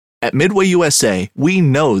At Midway USA, we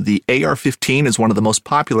know the AR-15 is one of the most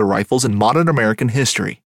popular rifles in modern American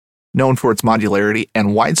history. Known for its modularity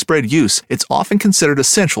and widespread use, it's often considered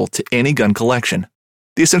essential to any gun collection.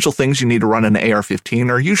 The essential things you need to run an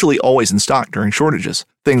AR-15 are usually always in stock during shortages,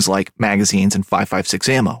 things like magazines and 5.56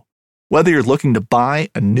 ammo. Whether you're looking to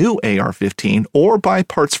buy a new AR-15 or buy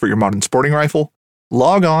parts for your modern sporting rifle,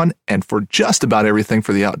 log on and for just about everything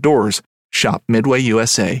for the outdoors, shop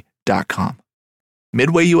MidwayUSA.com.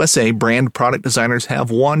 Midway USA brand product designers have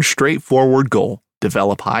one straightforward goal: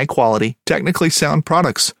 develop high-quality, technically sound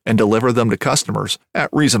products and deliver them to customers at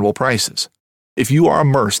reasonable prices. If you are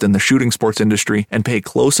immersed in the shooting sports industry and pay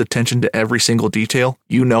close attention to every single detail,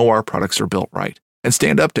 you know our products are built right and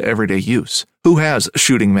stand up to everyday use. Who has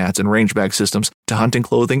shooting mats and range bag systems to hunting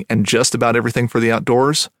clothing and just about everything for the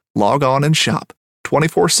outdoors? Log on and shop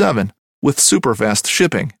 24/7 with super fast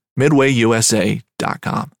shipping.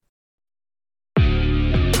 MidwayUSA.com.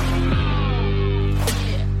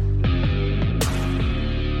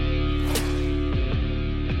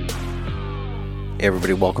 Hey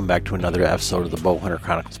everybody, welcome back to another episode of the Bowhunter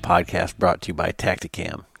Chronicles podcast, brought to you by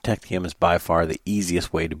Tacticam. Tacticam is by far the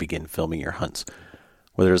easiest way to begin filming your hunts.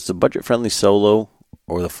 Whether it's the budget-friendly solo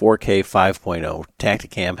or the 4K 5.0,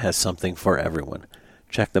 Tacticam has something for everyone.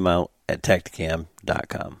 Check them out at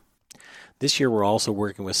Tacticam.com. This year we're also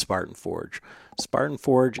working with Spartan Forge. Spartan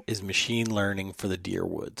Forge is machine learning for the deer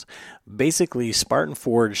woods. Basically, Spartan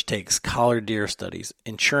Forge takes collared deer studies,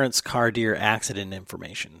 insurance car deer accident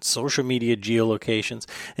information, social media geolocations,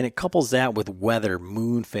 and it couples that with weather,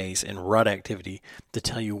 moon phase, and rut activity to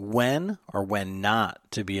tell you when or when not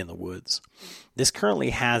to be in the woods. This currently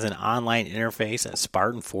has an online interface at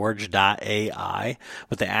spartanforge.ai,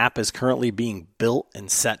 but the app is currently being built and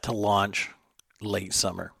set to launch late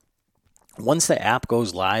summer. Once the app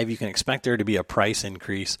goes live, you can expect there to be a price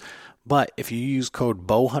increase, but if you use code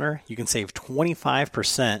BOWHUNTER, you can save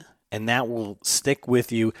 25%, and that will stick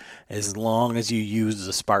with you as long as you use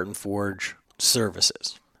the Spartan Forge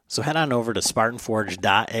services. So head on over to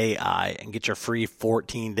spartanforge.ai and get your free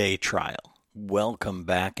 14-day trial. Welcome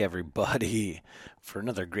back, everybody, for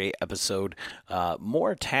another great episode.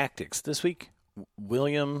 More tactics. This week,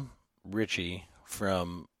 William Ritchie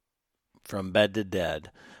from Bed to Dead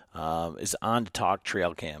is on to talk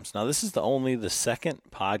trail cams. Now, this is only the second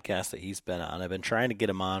podcast that he's been on. I've been trying to get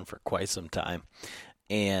him on for quite some time.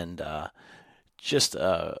 And just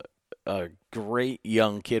a great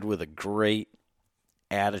young kid with a great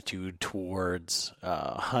attitude towards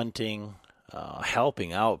hunting,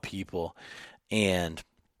 helping out people. And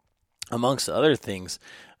amongst other things,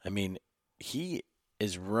 I mean, he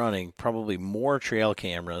is running probably more trail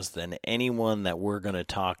cameras than anyone that we're going to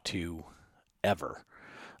talk to ever.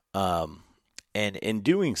 And in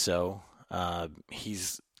doing so,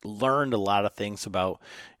 he's learned a lot of things about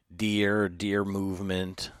deer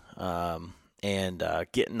movement, and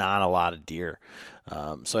getting on a lot of deer.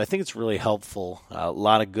 So I think it's really helpful. A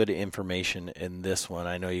lot of good information in this one.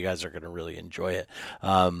 I know you guys are going to really enjoy it.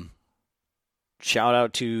 Shout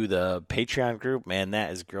out to the Patreon group, man,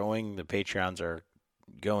 that is growing. The Patreons are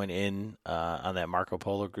going in on that Marco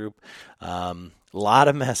Polo group. A lot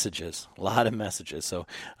of messages. So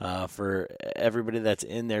for everybody that's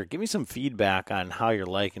in there, give me some feedback on how you're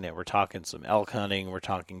liking it. We're talking some elk hunting. We're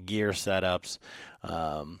talking gear setups.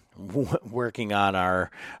 Working on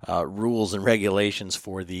our rules and regulations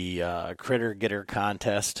for the Critter Getter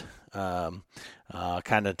contest, kind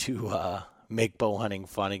of to make bow hunting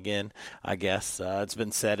fun again, I guess. It's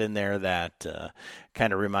been said in there that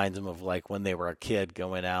kind of reminds them of like when they were a kid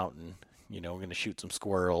going out and, we're going to shoot some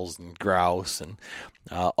squirrels and grouse and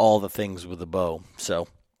all the things with a bow. So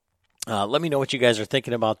let me know what you guys are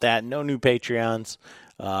thinking about that. No new Patreons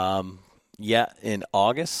yet in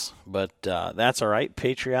August, but that's all right.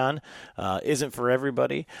 Patreon isn't for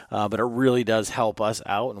everybody, but it really does help us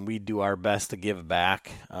out, and we do our best to give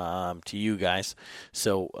back to you guys.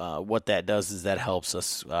 So what that does is that helps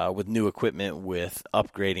us with new equipment, with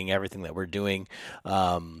upgrading everything that we're doing.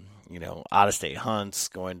 Out-of-state hunts,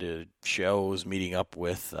 going to shows, meeting up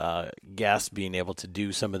with guests, being able to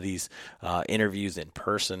do some of these interviews in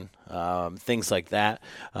person, things like that.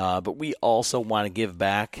 But we also want to give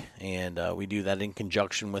back, and we do that in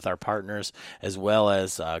conjunction with our partners, as well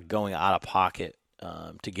as going out of pocket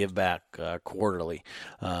to give back quarterly.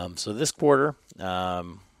 So this quarter,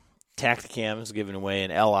 Tacticam is giving away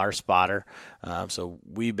an LR spotter. So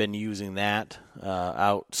we've been using that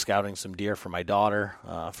out scouting some deer for my daughter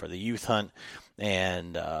for the youth hunt,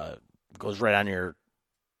 and goes right on your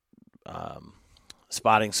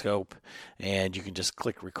spotting scope, and you can just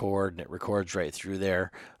click record, and it records right through there.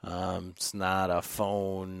 It's not a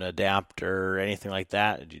phone adapter or anything like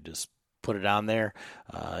that. You just put it on there.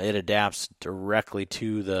 It adapts directly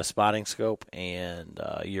to the spotting scope, and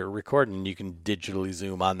you're recording. You can digitally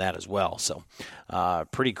zoom on that as well. So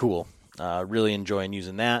pretty cool. Really enjoying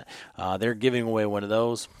using that. They're giving away one of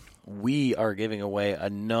those. We are giving away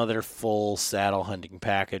another full saddle hunting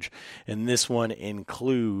package, and this one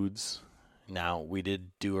includes... Now, we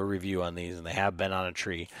did do a review on these, and they have been on a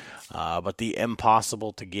tree, but the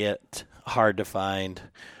impossible to get, hard to find,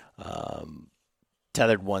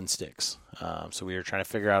 tethered one sticks. So we were trying to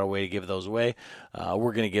figure out a way to give those away.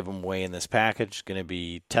 We're going to give them away in this package. Going to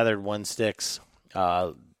be tethered one sticks,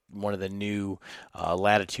 one of the new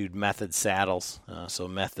Latitude Method saddles, so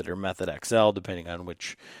Method or Method XL, depending on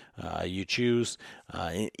which you choose,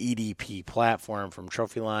 an EDP platform from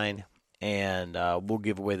Trophy Line, and we'll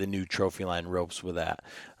give away the new Trophy Line ropes with that.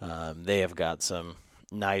 They have got some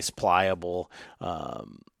nice pliable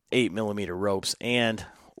 8mm ropes, and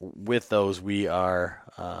with those we are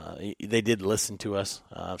they did listen to us,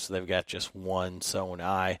 so they've got just one sewn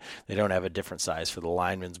eye. They don't have a different size for the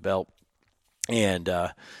lineman's belt, and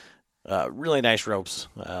really nice ropes,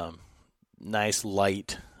 nice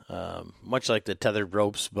light, much like the tethered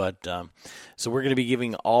ropes, but so we're going to be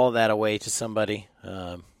giving all of that away to somebody.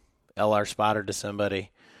 LR spotter to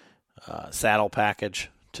somebody, saddle package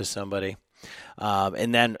to somebody.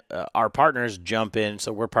 And then our partners jump in.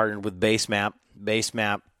 So we're partnered with Basemap.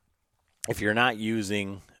 Basemap, if you're not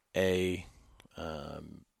using a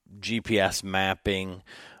GPS mapping,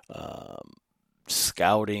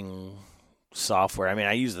 scouting software, I mean,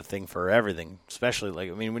 I use the thing for everything, especially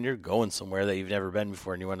when you're going somewhere that you've never been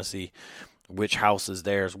before and you want to see which house is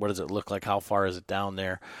theirs, what does it look like, how far is it down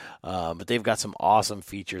there, but they've got some awesome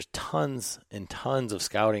features, tons and tons of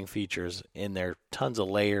scouting features in there, tons of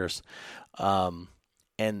layers,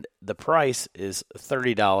 and the price is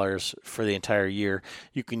 $30 for the entire year.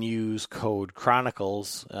 You can use code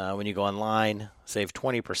Chronicles when you go online, save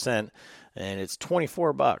 20%, and it's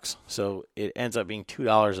 $24, so it ends up being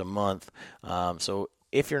 $2 a month. So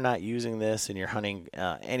if you're not using this and you're hunting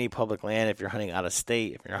any public land, if you're hunting out of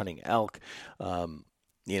state, if you're hunting elk,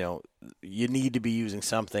 you need to be using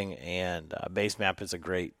something, and Basemap is a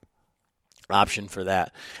great option for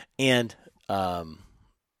that. And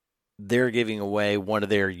they're giving away one of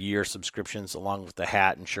their year subscriptions along with the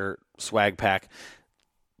hat and shirt swag pack.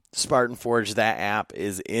 Spartan Forge, that app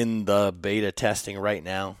is in the beta testing right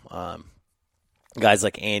now. Guys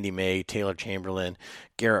like Andy May, Taylor Chamberlain,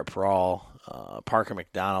 Garrett Prawl, Parker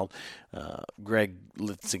McDonald, Greg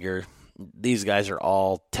Litziger, these guys are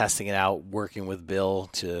all testing it out, working with Bill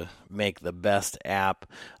to make the best app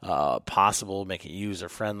possible, make it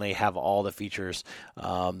user-friendly, have all the features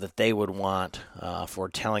that they would want for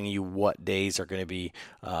telling you what days are going to be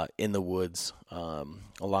in the woods,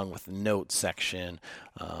 along with the notes section,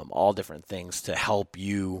 all different things to help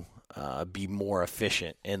you be more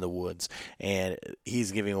efficient in the woods. And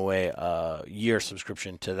he's giving away a year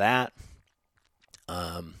subscription to that.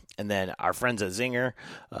 And then our friends at Zinger,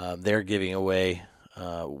 they're giving away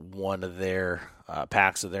one of their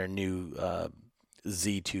packs of their new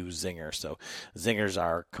Z2 Zinger. So Zingers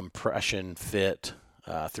are compression fit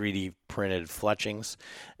 3D printed fletchings,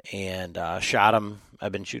 and shot them.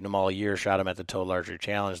 I've been shooting them all year. Shot them at the Total Archery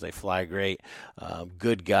Challenge. They fly great.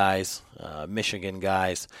 Good guys, Michigan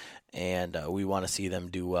guys, and we want to see them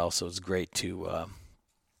do well. So it's great to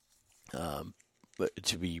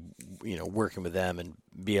be, working with them and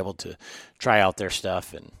be able to try out their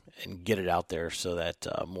stuff and get it out there so that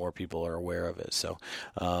more people are aware of it. So,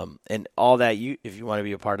 and all that, if you want to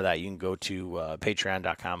be a part of that, you can go to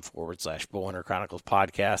patreon.com/Bowhunter Chronicles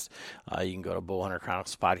podcast. You can go to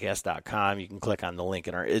bowhunterchroniclespodcast.com. You can click on the link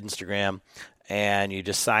in our Instagram, and you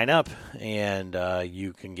just sign up, and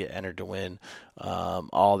you can get entered to win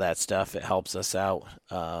all that stuff. It helps us out.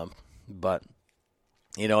 But,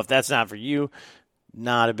 if that's not for you,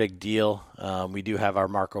 not a big deal. We do have our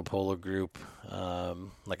Marco Polo group,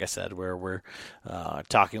 like I said, where we're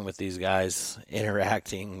talking with these guys,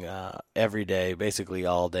 interacting every day, basically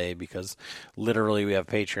all day, because literally we have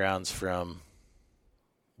Patreons from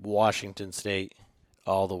Washington State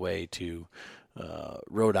all the way to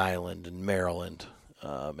Rhode Island and Maryland,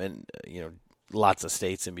 and lots of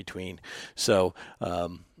states in between. So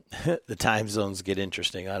the time zones get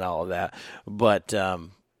interesting on all of that, but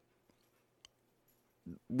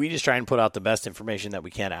we just try and put out the best information that we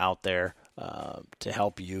can out there to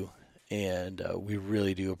help you, and we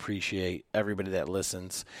really do appreciate everybody that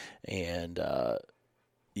listens. And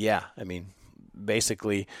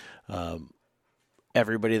basically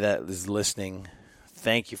everybody that is listening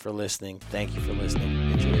Thank you for listening. Thank you for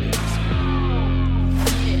listening. Enjoy the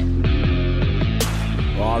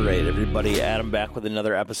episode. All right, everybody. Adam back with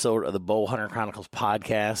another episode of the Bowhunter Chronicles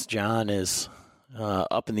podcast. John is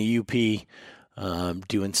up in the UP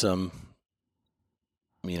doing some,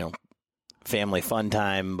 family fun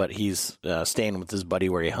time, but he's staying with his buddy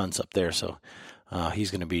where he hunts up there. So he's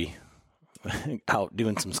going to be out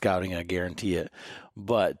doing some scouting, I guarantee it.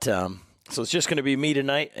 But so it's just going to be me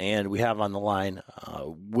tonight, and we have on the line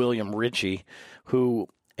William Ritchie, who,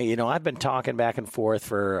 I've been talking back and forth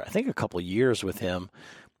for, I think, a couple of years with him,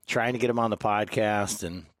 trying to get him on the podcast,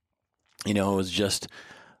 and, it was just,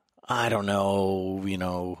 I don't know,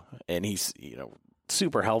 and he's,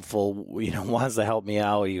 super helpful, wants to help me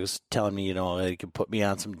out. He was telling me, he could put me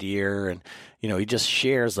on some deer, and, he just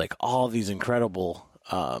shares like all these incredible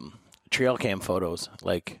trail cam photos.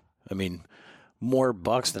 Like, more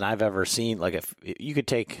bucks than I've ever seen. Like, if you could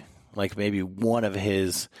take like maybe one of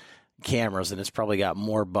his cameras, and it's probably got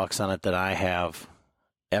more bucks on it than I have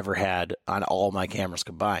ever had on all my cameras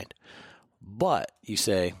combined. But you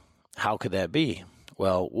say, how could that be?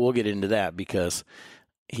 Well, we'll get into that because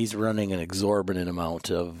he's running an exorbitant amount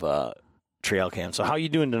of trail cam. So how you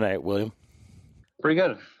doing tonight, William? Pretty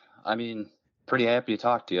good. Pretty happy to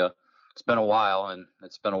talk to you. It's been a while, and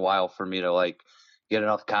it's been a while for me to get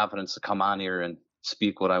enough confidence to come on here and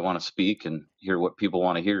speak what I want to speak and hear what people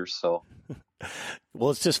want to hear. So,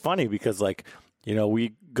 well, it's just funny because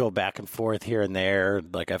we go back and forth here and there.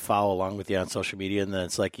 Like, I follow along with you on social media, and then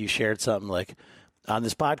it's like you shared something like on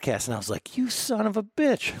this podcast, and I was like, you son of a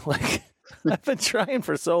bitch. Like, I've been trying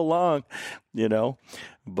for so long,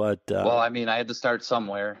 but well, I had to start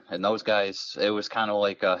somewhere, and those guys, it was kind of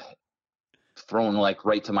like thrown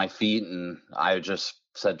right to my feet, and I just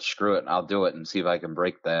said, screw it, I'll do it and see if I can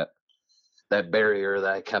break that barrier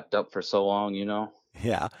that I kept up for so long,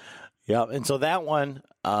 Yeah. And so that one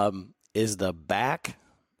is the Back,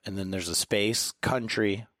 and then there's a space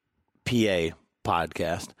Country PA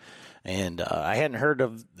podcast, and I hadn't heard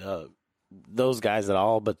of those guys at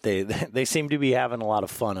all, but they seem to be having a lot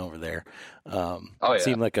of fun over there. Oh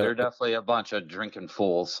yeah, they're definitely a bunch of drinking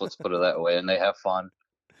fools. Let's put it that way, and they have fun.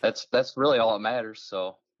 That's really all that matters.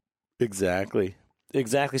 So exactly.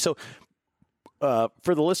 So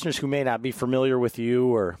for the listeners who may not be familiar with you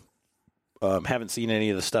or haven't seen any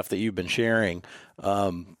of the stuff that you've been sharing,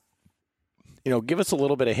 give us a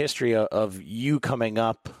little bit of history of you coming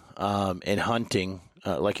up and hunting,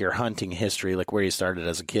 like your hunting history, like where you started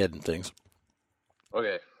as a kid and things.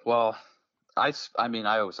 Okay. Well, I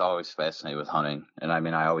was always fascinated with hunting, and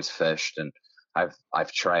I always fished, and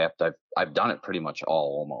I've trapped. I've done it pretty much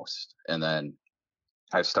all almost. And then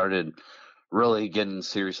I started really getting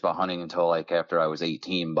serious about hunting until after I was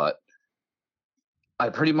 18, but I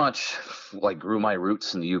pretty much grew my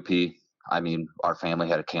roots in the UP. Our family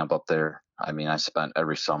had a camp up there. I spent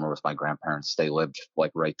every summer with my grandparents. They lived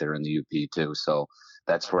right there in the UP too. So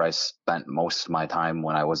that's where I spent most of my time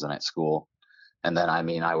when I wasn't at school. And then,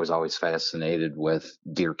 I was always fascinated with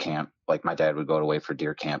deer camp. Like, my dad would go away for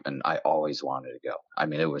deer camp, and I always wanted to go.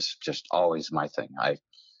 It was just always my thing.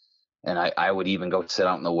 I would even go sit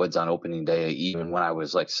out in the woods on opening day, even when I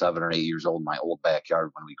was 7 or 8 years old in my old backyard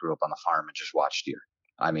when we grew up on the farm, and just watch deer.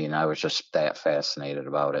 I was just that fascinated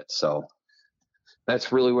about it. So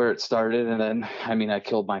that's really where it started. And then, I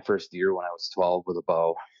killed my first deer when I was 12 with a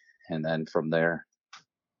bow. And then from there,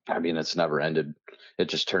 it's never ended. It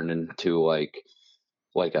just turned into a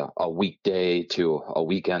weekday to a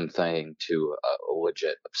weekend thing to a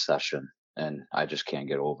legit obsession. And I just can't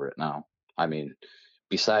get over it now.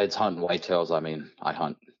 Besides hunting whitetails, I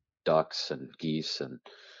hunt ducks and geese and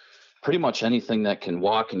pretty much anything that can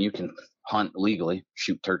walk, and you can hunt legally,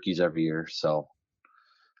 shoot turkeys every year. So,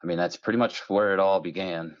 that's pretty much where it all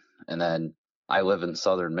began. And then I live in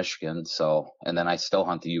southern Michigan. And then I still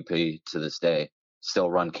hunt the UP to this day, still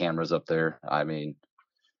run cameras up there.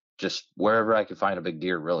 Just wherever I can find a big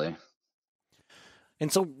deer, really.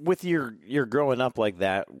 And so with your growing up like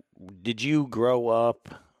that, did you grow up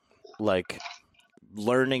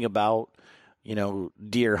learning about,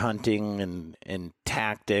 deer hunting and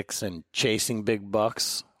tactics and chasing big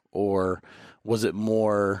bucks? Or was it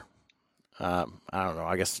more, I don't know,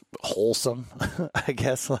 I guess wholesome,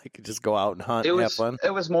 just go out and hunt and have fun?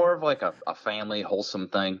 It was more of a family wholesome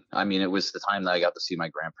thing. It was the time that I got to see my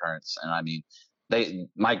grandparents, and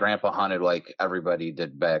my grandpa hunted like everybody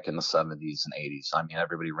did back in the 70s and 80s.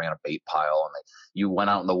 Everybody ran a bait pile, and you went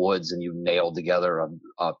out in the woods and you nailed together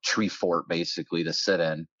a tree fort basically to sit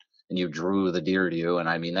in, and you drew the deer to you.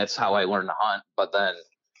 And that's how I learned to hunt. But then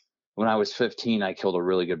when I was 15, I killed a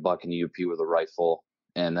really good buck in the UP with a rifle.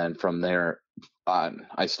 And then from there on,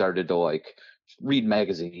 I started to read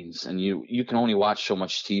magazines, and you can only watch so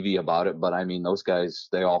much TV about it. But I mean, those guys,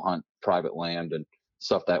 they all hunt private land and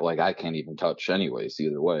stuff that like I can't even touch anyways,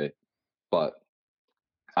 either way. But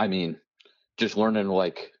I mean, just learning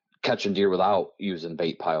like catching deer without using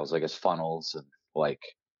bait piles, I guess funnels and like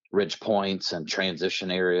ridge points and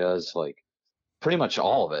transition areas, like pretty much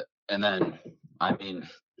all of it. And then, I mean,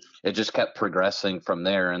 it just kept progressing from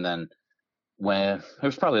there. And then when it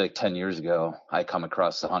was probably like 10 years ago, I come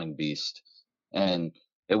across the hunting beast, and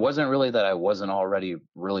it wasn't really that I wasn't already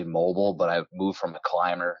really mobile, but I moved from a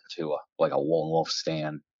climber to like a lone wolf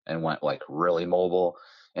stand and went like really mobile.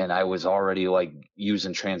 And I was already like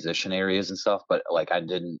using transition areas and stuff, but like I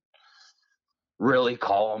didn't really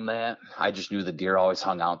call them that. I just knew the deer always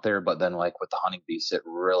hung out there. But then like with the hunting beast, it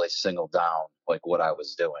really singled down like what I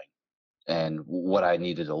was doing and what I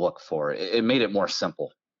needed to look for. It made it more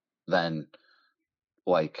simple than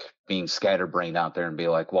like being scatterbrained out there and be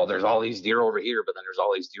like, well, there's all these deer over here, but then there's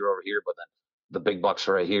all these deer over here, but then the big bucks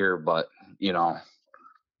are right here. But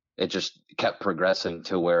it just kept progressing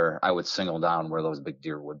to where I would single down where those big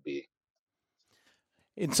deer would be.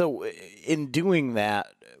 And so in doing that,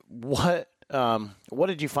 what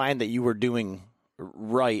did you find that you were doing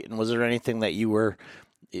right? And was there anything that you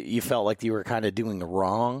felt like you were kind of doing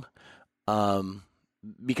wrong?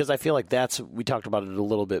 Because I feel like we talked about it a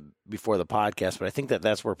little bit before the podcast, but I think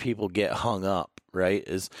that's where people get hung up, right?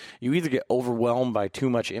 Is you either get overwhelmed by too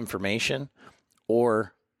much information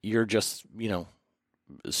or you're just,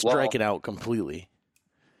 striking out completely.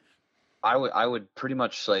 I would pretty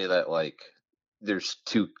much say that like there's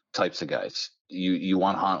two types of guys. You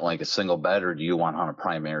want to hunt like a single bed, or do you want to hunt a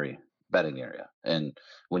primary bedding area? And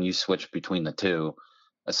when you switch between the two,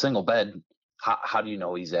 a single bed, how do you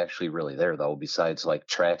know he's actually really there though, besides like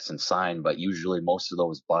tracks and sign? But usually most of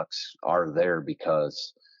those bucks are there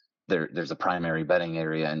because there's a primary bedding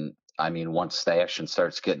area. And I mean, once the action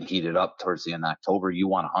starts getting heated up towards the end of October, you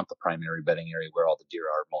want to hunt the primary bedding area where all the deer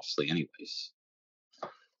are mostly anyways.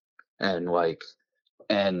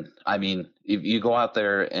 And I mean, if you go out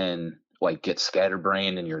there and like get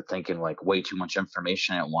scatterbrained and you're thinking like way too much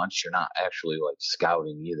information at once, you're not actually like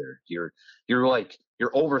scouting either. You're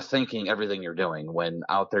overthinking everything you're doing. When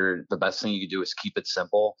out there, the best thing you can do is keep it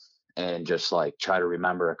simple and just like try to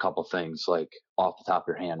remember a couple things like off the top of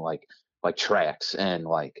your hand, like tracks and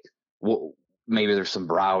like maybe there's some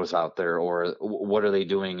browse out there, or what are they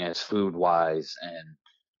doing as food wise, and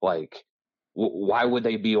like why would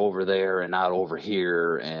they be over there and not over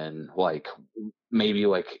here, and like maybe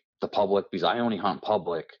like the public, because I only hunt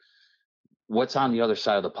public, what's on the other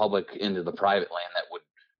side of the public into the private land that would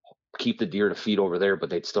keep the deer to feed over there, but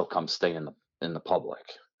they'd still come stay in the public.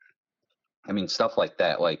 I mean, stuff like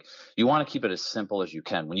that. Like you want to keep it as simple as you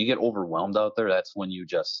can. When you get overwhelmed out there, that's when you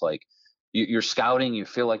just like you're scouting, you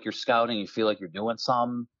feel like you're scouting, you feel like you're doing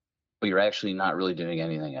something, but you're actually not really doing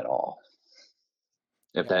anything at all.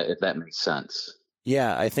 If that makes sense.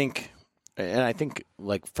 Yeah, I think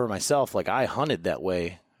like for myself, like I hunted that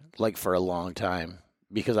way like for a long time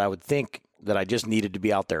because I would think that I just needed to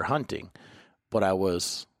be out there hunting, but I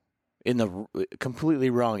was in the completely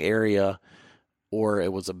wrong area, or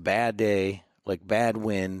it was a bad day, like bad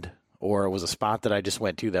wind, or it was a spot that I just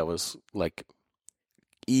went to that was like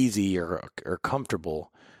easy or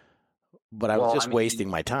comfortable, but I was wasting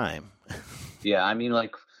my time. Yeah, I mean,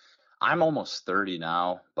 like I'm almost 30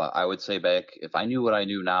 now, but I would say back, if I knew what I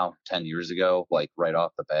knew now 10 years ago, like right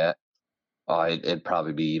off the bat, it'd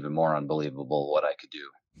probably be even more unbelievable what I could do.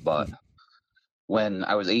 But when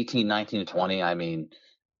I was 18, 19, and 20, I mean,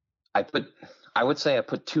 I would say I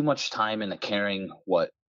put too much time into caring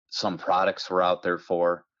what some products were out there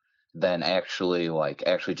for than actually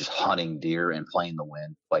just hunting deer and playing the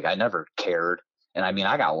wind. Like I never cared. And I mean,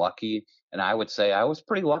 I got lucky, and I would say I was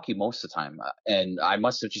pretty lucky most of the time. And I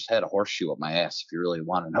must have just had a horseshoe up my ass, if you really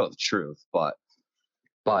want to know the truth. But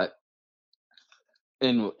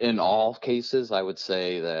in all cases, I would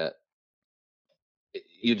say that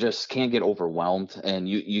you just can't get overwhelmed, and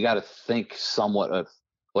you got to think somewhat of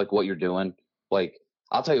like what you're doing. Like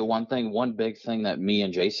I'll tell you one big thing that me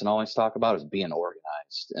and Jason always talk about is being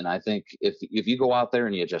organized. And I think if you go out there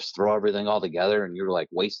and you just throw everything all together and you're like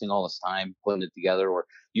wasting all this time putting it together, or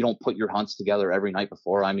you don't put your hunts together every night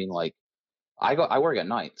before. I mean, like I work at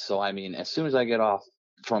night. So I mean, as soon as I get off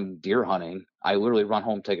from deer hunting, I literally run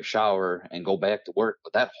home, take a shower, and go back to work.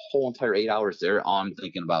 But that whole entire 8 hours there, all I'm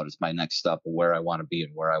thinking about is my next step of where I want to be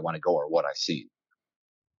and where I want to go or what I see.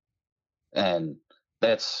 And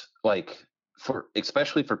that's like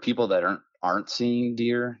especially for people that aren't seeing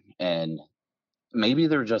deer, and maybe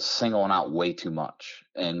they're just singling out way too much,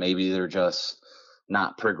 and maybe they're just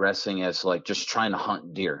not progressing as like just trying to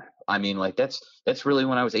hunt deer. I mean, like that's really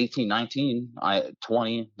when I was 18, 19,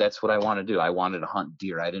 20, that's what I wanted to do. I wanted to hunt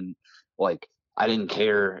deer. I didn't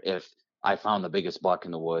care if I found the biggest buck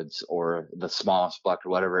in the woods or the smallest buck or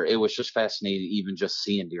whatever. It was just fascinating, even just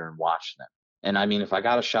seeing deer and watching them. And I mean, if I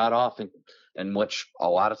got a shot off, and which a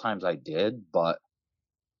lot of times I did, but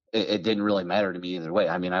it didn't really matter to me either way.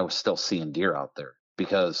 I mean, I was still seeing deer out there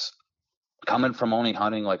because coming from only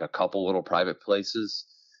hunting like a couple little private places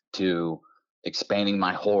to expanding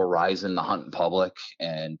my whole horizon to hunt in public,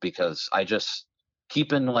 and because I just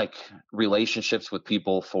keeping like relationships with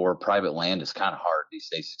people for private land is kind of hard these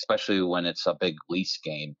days, especially when it's a big lease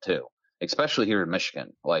game too, especially here in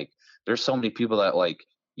Michigan. Like there's so many people that like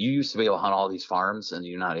you used to be able to hunt all these farms and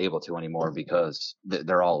you're not able to anymore because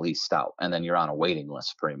they're all leased out, and then you're on a waiting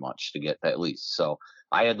list pretty much to get that lease. So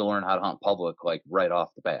I had to learn how to hunt public like right off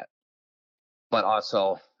the bat. But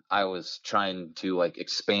also I was trying to like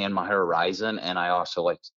expand my horizon, and I also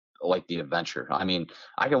like the adventure. I mean,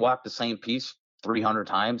 I could walk the same piece 300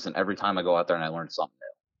 times, and every time I go out there and I learn something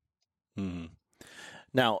new. Mm-hmm.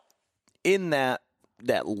 Now, in that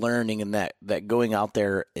learning and that going out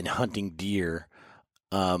there and hunting deer,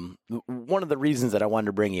 one of the reasons that I wanted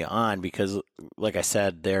to bring you on, because like I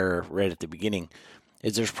said there right at the beginning,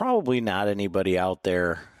 is there's probably not anybody out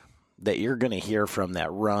there that you're going to hear from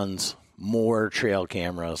that runs more trail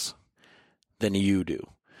cameras than you do.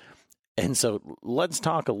 And so let's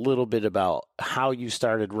talk a little bit about how you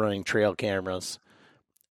started running trail cameras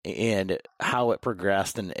and how it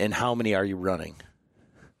progressed, and how many are you running?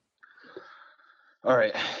 All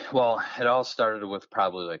right. Well, it all started with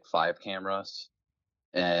probably like 5 cameras,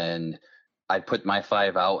 and I put my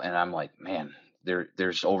 5 out, and I'm like, man,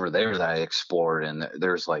 there's over there that I explored, and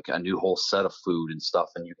there's like a new whole set of food and stuff,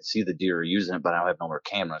 and you can see the deer using it, but I don't have no more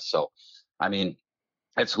cameras. So, I mean,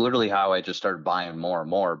 it's literally how I just started buying more and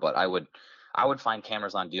more. But I would find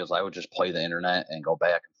cameras on deals. I would just play the internet and go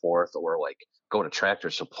back and forth, or like go to Tractor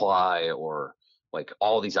Supply, or like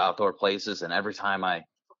all these outdoor places. And every time I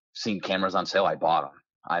seen cameras on sale, I bought them.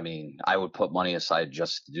 I mean, I would put money aside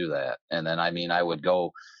just to do that. And then, I mean, I would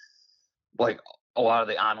go like a lot of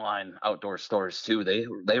the online outdoor stores too.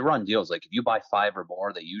 They run deals. Like if you buy 5 or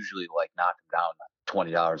more, they usually like knock them down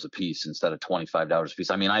 $20 a piece instead of $25 a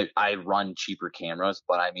piece. I mean, I run cheaper cameras,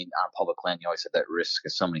 but I mean, on public land, you always have that risk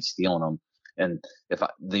of somebody stealing them. And if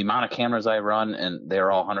the amount of cameras I run and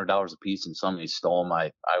they're all $100 a piece and somebody stole them,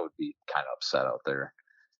 I would be kind of upset out there.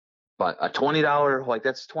 But a $20, like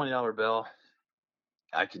that's a $20 bill,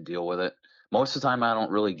 I could deal with it. Most of the time, I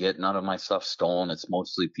don't really get none of my stuff stolen. It's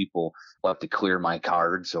mostly people will have to clear my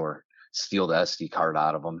cards or steal the SD card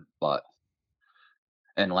out of them.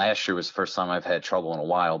 And last year was the first time I've had trouble in a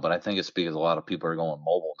while, but I think it's because a lot of people are going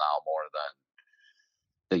mobile now more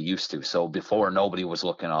than they used to. So before, nobody was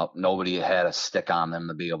looking up. Nobody had a stick on them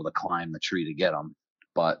to be able to climb the tree to get them.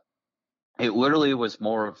 But it literally was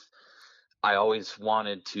more of, I always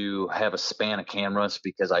wanted to have a span of cameras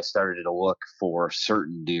because I started to look for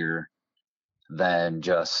certain deer than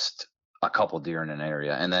just a couple deer in an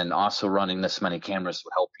area. And then also running this many cameras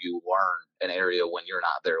would help you learn an area when you're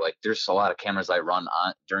not there. Like there's a lot of cameras I run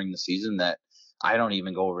on during the season that I don't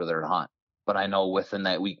even go over there to hunt, but I know within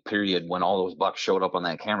that week period when all those bucks showed up on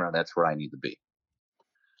that camera, that's where I need to be.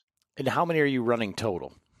 And how many are you running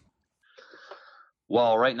total?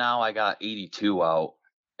 Well, right now I got 82 out,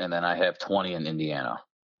 and then I have 20 in Indiana.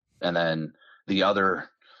 And then the other,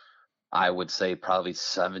 I would say probably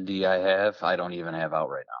 70 I don't even have out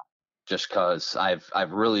right now, just because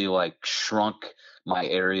I've really like shrunk my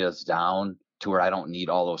areas down to where I don't need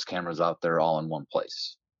all those cameras out there all in one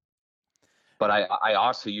place. But I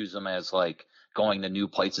also use them as like going to new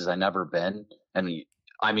places I've never been. And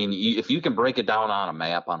I mean, if you can break it down on a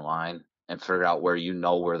map online and figure out where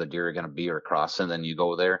the deer are going to be or crossing, then you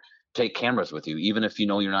go there, take cameras with you, even if you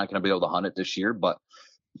know you're not going to be able to hunt it this year, but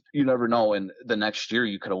you never know. And the next year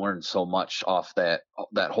you could have learned so much off that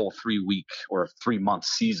whole 3-week or 3-month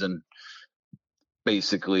season,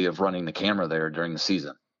 basically, of running the camera there during the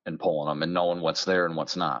season and pulling them and knowing what's there and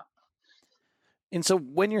what's not. And so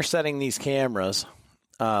when you're setting these cameras,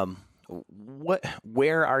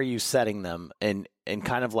 where are you setting them, and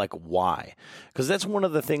kind of like why? Because that's one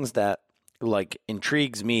of the things that like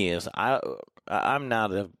intrigues me is I'm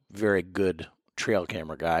not a very good trail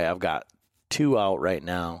camera guy. I've got 2 out right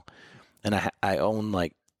now, and I own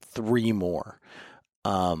like 3 more.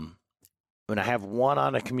 And I have 1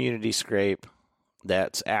 on a community scrape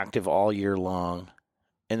that's active all year long,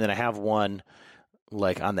 and then I have 1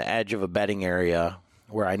 like on the edge of a bedding area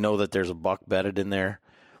where I know that there's a buck bedded in there,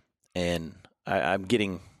 and I'm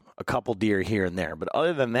getting a couple deer here and there. But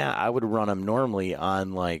other than that, I would run them normally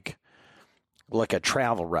on like like a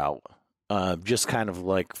travel route, just kind of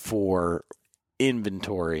like for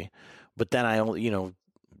inventory. But then I only,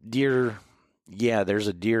 deer, yeah, there's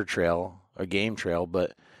a deer trail, a game trail,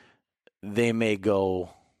 but they may go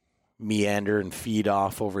meander and feed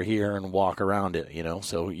off over here and walk around it,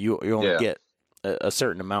 so you only get a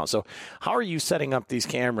certain amount. So how are you setting up these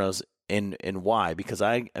cameras and why? Because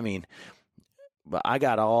I mean, I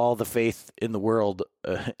got all the faith in the world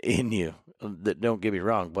in you. That, don't get me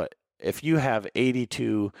wrong, but if you have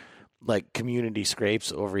 82 like community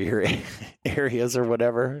scrapes over your areas or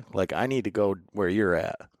whatever, like I need to go where you're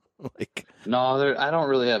at. Like, no, I don't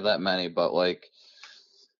really have that many, but like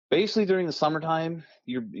basically during the summertime,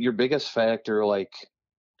 your biggest factor, like,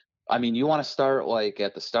 I mean, you want to start like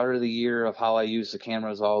at the start of the year of how I use the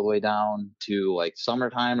cameras all the way down to like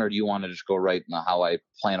summertime, or do you want to just go right into how I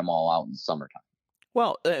plan them all out in the summertime?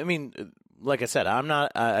 well, I mean, like I said, I'm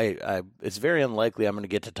not. It's very unlikely I'm going to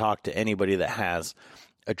get to talk to anybody that has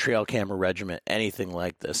a trail camera regiment, anything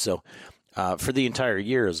like this. So, for the entire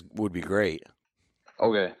year would be great.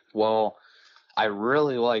 Okay, well, I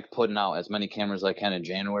really like putting out as many cameras as I can in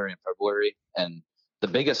January and February, and the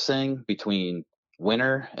biggest thing between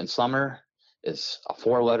winter and summer is a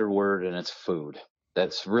 4-letter word, and it's food.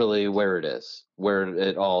 That's really where it is, where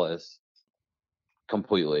it all is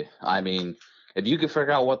completely. I mean, if you could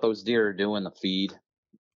figure out what those deer are doing to feed,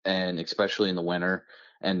 and especially in the winter,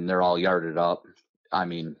 and they're all yarded up, I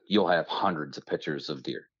mean, you'll have hundreds of pictures of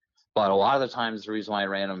deer. But a lot of the times, the reason why I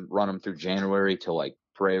run them through January to like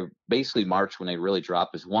basically March when they really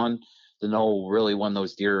drop is one, to know really when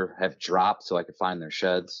those deer have dropped so I could find their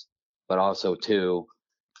sheds, but also two,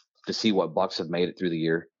 to see what bucks have made it through the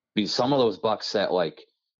year. Because some of those bucks that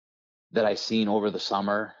I seen over the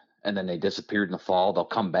summer and then they disappeared in the fall, they'll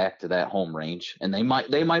come back to that home range, and they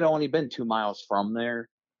might only been 2 miles from there,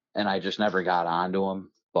 and I just never got onto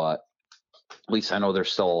them. But at least I know they're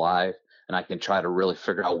still alive, and I can try to really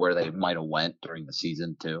figure out where they might have went during the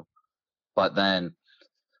season too. But then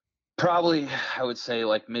probably I would say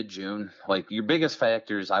like mid-June, like your biggest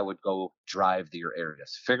factors, I would go drive to your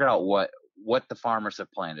areas, figure out what the farmers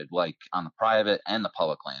have planted, like on the private and the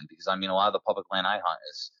public land, because I mean a lot of the public land I hunt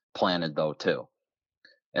is planted though too.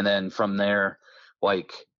 And then from there,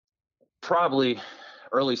 like probably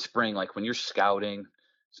early spring, like when you're scouting,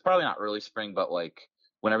 it's probably not early spring, but like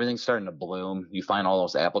when everything's starting to bloom, you find all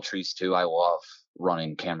those apple trees too. I love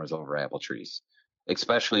running cameras over apple trees,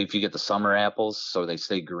 especially if you get the summer apples, so they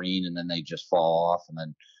stay green and then they just fall off,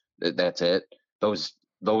 and then that's it.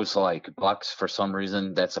 Those like bucks, for some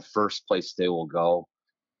reason, that's the first place they will go.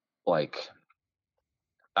 Like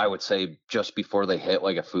I would say just before they hit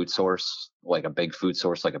like a food source, like a big food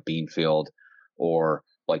source, like a bean field or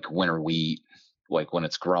like winter wheat, like when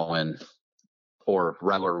it's growing, or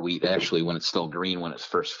regular wheat actually when it's still green, when it's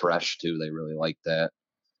first fresh too. They really like that.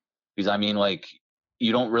 Because I mean, like,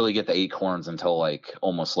 you don't really get the acorns until like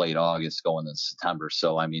almost late August going into September.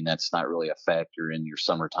 So I mean, that's not really a factor in your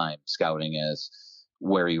summertime scouting as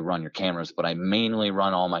where you run your cameras. But I mainly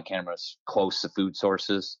run all my cameras close to food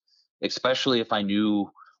sources, especially if I knew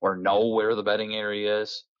or know where the bedding area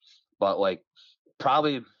is. But like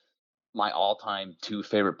probably my all-time 2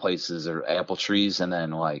 favorite places are apple trees, and then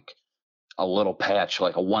like a little patch,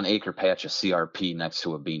 like a 1-acre patch of CRP next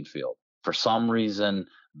to a bean field. For some reason,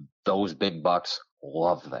 those big bucks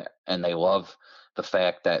love that. And they love the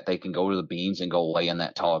fact that they can go to the beans and go lay in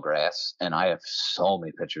that tall grass. And I have so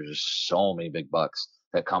many pictures of so many big bucks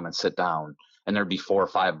that come and sit down, and there'd be 4 or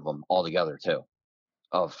 5 of them all together too,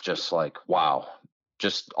 of just like, wow,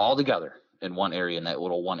 just all together in one area in that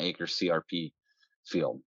little 1-acre CRP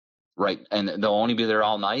field. Right. And they'll only be there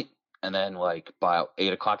all night. And then like by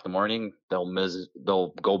 8 o'clock in the morning,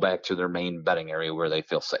 they'll go back to their main bedding area where they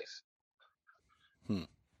feel safe.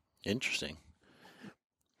 Interesting.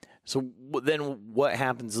 So then what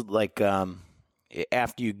happens like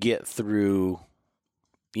after you get through,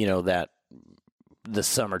 that the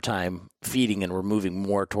summertime feeding, and we're moving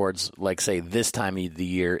more towards, like, say, this time of the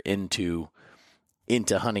year into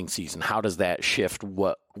hunting season? How does that shift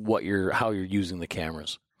how you're using the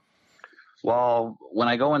cameras? Well, when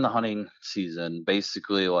I go in the hunting season,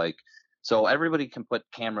 basically like, so everybody can put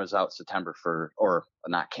cameras out September 1st, or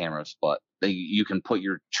not cameras, but you can put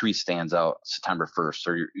your tree stands out September 1st,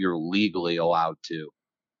 or you're legally allowed to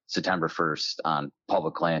September 1st on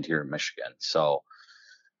public land here in Michigan. So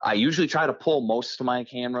I usually try to pull most of my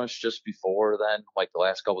cameras just before then, like the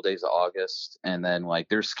last couple of days of August. And then like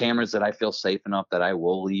there's cameras that I feel safe enough that I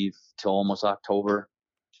will leave till almost October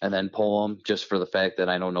and then pull them, just for the fact that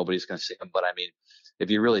I know nobody's going to see them. But I mean, if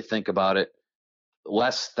you really think about it,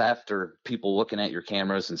 less theft or people looking at your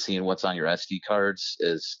cameras and seeing what's on your SD cards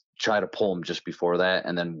is try to pull them just before that,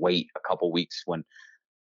 and then wait a couple weeks when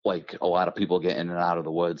like a lot of people get in and out of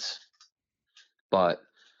the woods. But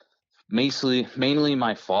mainly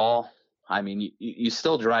my fall. I mean, you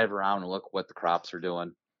still drive around and look what the crops are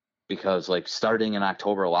doing, because like starting in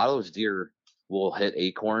October, a lot of those deer will hit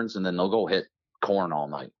acorns and then they'll go hit corn all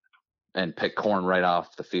night and pick corn right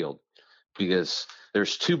off the field. Because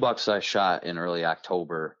there's 2 bucks I shot in early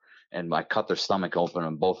October, and I cut their stomach open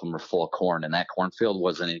and both of them were full of corn, and that cornfield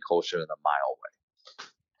wasn't any closer than a mile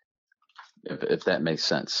away. If that makes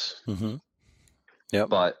sense. Mm-hmm. Yep.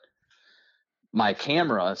 But my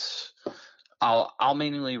cameras, I'll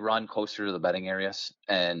mainly run closer to the bedding areas,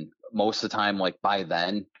 and most of the time, like by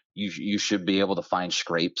then, you should be able to find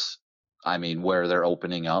scrapes. I mean, where they're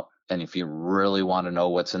opening up, and if you really want to know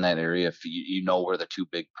what's in that area, if you know where the 2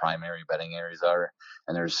 big primary bedding areas are,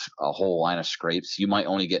 and there's a whole line of scrapes, you might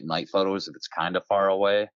only get night photos if it's kind of far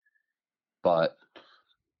away. But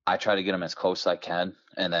I try to get them as close as I can,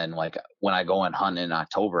 and then like when I go and hunt in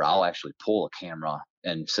October, I'll actually pull a camera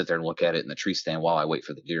and sit there and look at it in the tree stand while I wait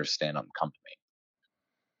for the deer to stand up and come to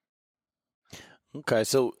me. Okay,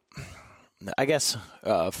 so I guess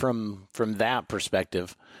from that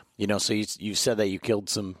perspective, so you said that you killed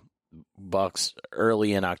some bucks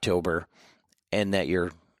early in October, and that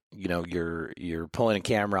you're pulling a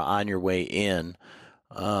camera on your way in.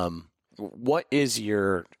 What is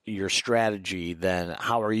your strategy then?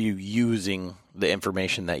 How are you using the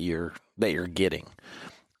information that you're getting?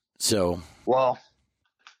 So, well,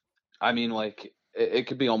 I mean, like it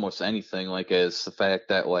could be almost anything. Like as the fact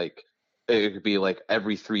that like it could be like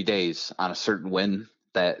every 3 days on a certain wind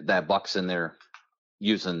that buck's in there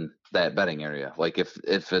using that bedding area. Like if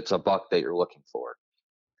it's a buck that you're looking for,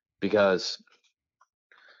 because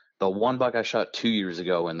the one buck I shot 2 years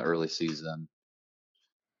ago in the early season,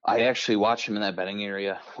 I actually watched him in that bedding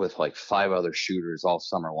area with like 5 other shooters all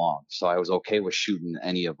summer long. So I was okay with shooting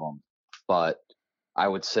any of them. But I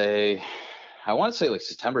want to say like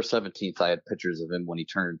September 17th, I had pictures of him when he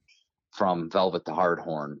turned from velvet to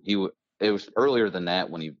hardhorn. It was earlier than that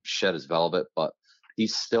when he shed his velvet, but he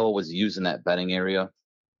still was using that bedding area,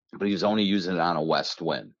 but he was only using it on a west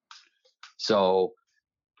wind. So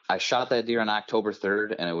I shot that deer on October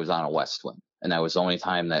 3rd, and it was on a west wind. And that was the only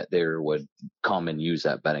time that deer would come and use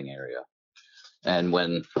that bedding area. And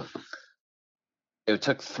when it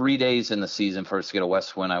took 3 days in the season for us to get a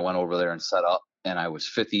west wind, I went over there and set up, and I was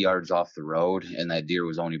 50 yards off the road, and that deer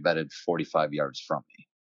was only bedded 45 yards from me.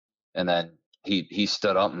 And then he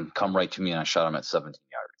stood up and come right to me, and I shot him at 17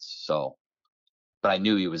 yards. So, but I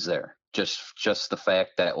knew he was there. Just the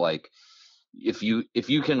fact that like, if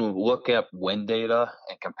you can look at wind data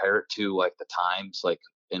and compare it to like the times like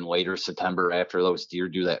in later September after those deer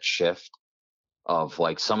do that shift of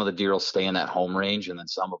like some of the deer will stay in that home range and then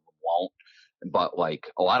some of them won't. But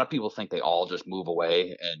like a lot of people think they all just move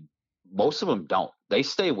away, and most of them don't. They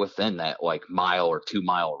stay within that like mile or 2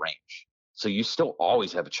 mile range. So you still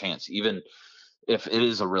always have a chance, even if it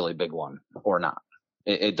is a really big one or not.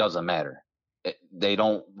 It doesn't matter. They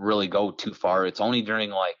don't really go too far. It's only during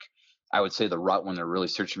like, I would say the rut when they're really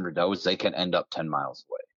searching for does, they can end up 10 miles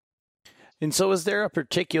away. And so is there a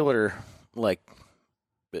particular like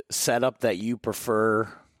setup that you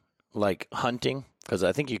prefer like hunting? Because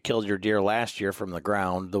I think you killed your deer last year from the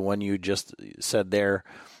ground, the one you just said there,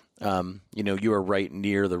 you were right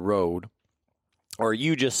near the road. Or are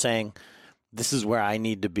you just saying, this is where I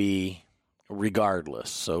need to be regardless?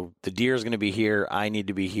 So the deer is going to be here, I need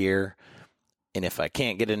to be here. And if I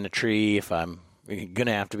can't get in a tree, if I'm going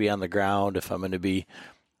to have to be on the ground, if I'm going to be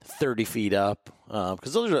 30 feet up,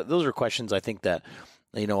 because those are questions I think that,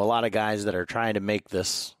 a lot of guys that are trying to make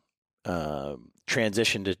this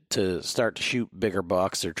transition to start to shoot bigger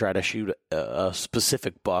bucks or try to shoot a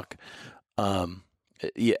specific buck,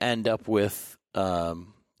 you end up with,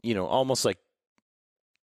 almost like,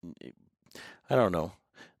 I don't know,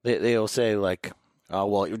 they'll say like, oh,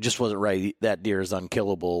 well, it just wasn't right. That deer is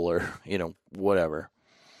unkillable, or, whatever.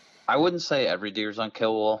 I wouldn't say every deer is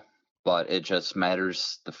unkillable, but it just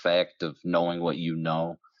matters the fact of knowing what you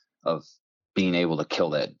know of being able to kill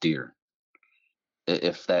that deer.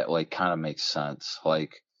 If that like kind of makes sense.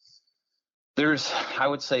 Like I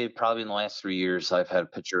would say probably in the last 3 years, I've had a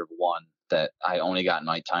picture of one that I only got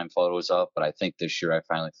nighttime photos of, but I think this year I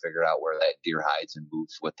finally figured out where that deer hides and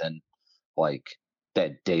moves within like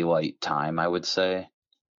that daylight time, I would say,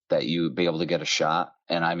 that you would be able to get a shot.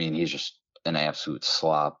 And I mean, he's just an absolute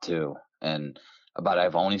slob too. But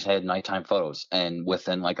I've only had nighttime photos, and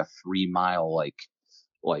within like a 3 mile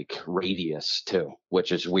like radius too,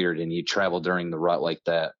 which is weird. And you travel during the rut like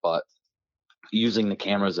that, but using the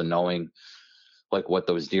cameras and knowing like what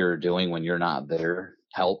those deer are doing when you're not there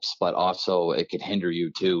helps, but also it could hinder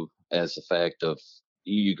you too, as the fact of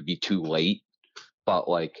you could be too late. But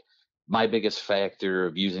like my biggest factor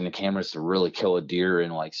of using the cameras to really kill a deer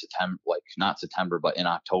in like September, like not September, but in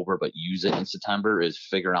October, but use it in September, is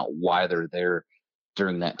figuring out why they're there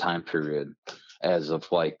during that time period, as of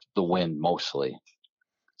like the wind mostly.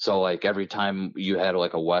 So like every time you had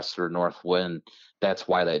like a west or north wind, that's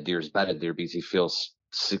why that deer's bedded there, because he feels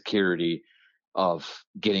security of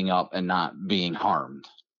getting up and not being harmed.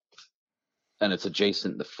 And it's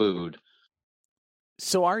adjacent to food.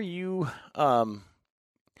 So are you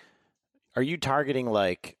targeting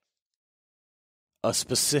like a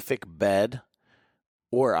specific bed,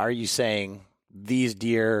 or are you saying these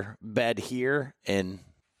deer bed here? And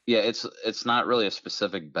yeah, it's not really a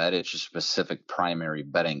specific bed, it's just a specific primary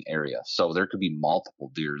bedding area. So there could be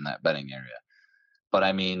multiple deer in that bedding area. But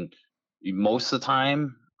I mean, most of the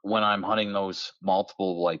time when I'm hunting those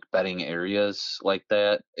multiple like bedding areas like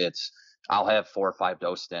that, I'll have 4 or 5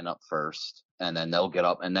 does stand up first, and then they'll get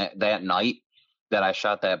up. And that night that I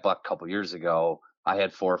shot that buck a couple years ago, I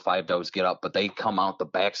had 4 or 5 does get up, but they come out the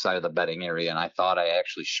backside of the bedding area, and I thought I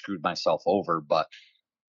actually screwed myself over, but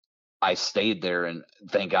I stayed there, and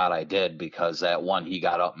thank God I did, because that one, he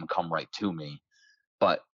got up and come right to me.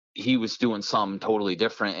 But he was doing something totally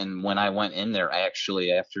different. And when I went in there,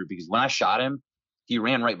 actually, because when I shot him, he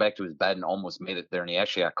ran right back to his bed and almost made it there. And he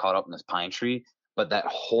actually got caught up in this pine tree, but that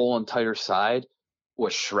whole entire side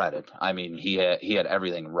was shredded. I mean, he had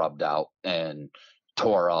everything rubbed out and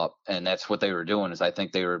tore up. And that's what they were doing, is I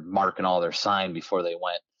think they were marking all their sign before they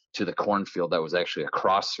went to the cornfield that was actually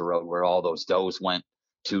across the road, where all those does went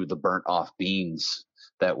to the burnt off beans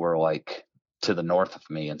that were like to the north of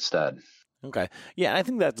me instead. okay. Yeah, I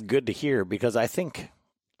think that's good to hear, because I think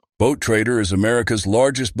Boat Trader is America's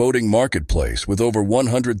largest boating marketplace with over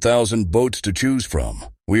 100,000 boats to choose from.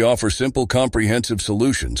 We offer simple, comprehensive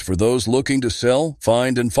solutions for those looking to sell,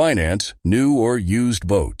 find, and finance new or used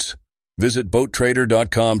boats. Visit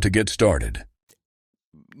BoatTrader.com to get started.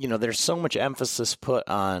 there's so much emphasis put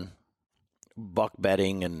on buck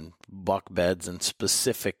bedding and buck beds and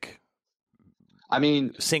specific, I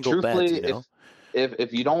mean, single beds,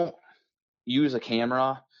 if you don't use a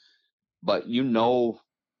camera, but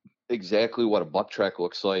exactly what a buck track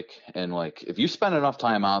looks like, and like if you spend enough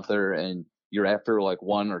time out there and you're after like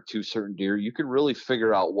 1 or 2 certain deer, you can really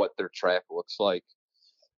figure out what their track looks like.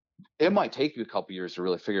 It might take you a couple years to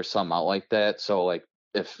really figure something out like that. So like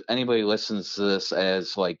if anybody listens to this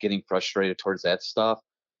as like getting frustrated towards that stuff,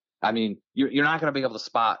 I mean, you're not going to be able to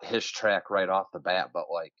spot his track right off the bat, but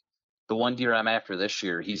like the one deer I'm after this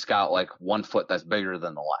year, he's got like 1 foot that's bigger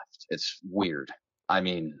than the left. It's weird. I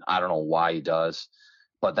mean, I don't know why he does,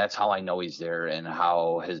 but that's how I know he's there and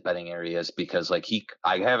how his bedding area is, because like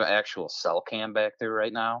I have an actual cell cam back there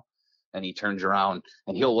right now, and he turns around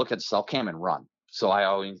and he'll look at the cell cam and run. So I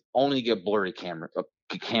always only get blurry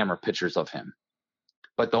camera pictures of him.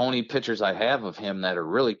 But the only pictures I have of him that are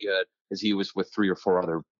really good is he was with 3 or 4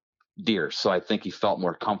 other deer. So I think he felt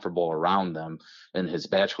more comfortable around them in his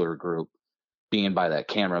bachelor group being by that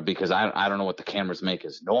camera, because I don't know what the cameras make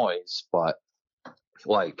as noise, but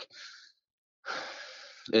like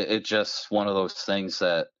it's just one of those things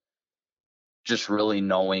that just really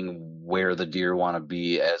knowing where the deer want to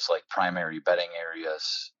be as like primary bedding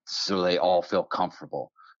areas, so they all feel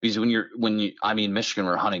comfortable. Because Michigan,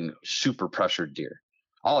 we're hunting super pressured deer.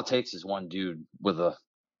 All it takes is one dude with a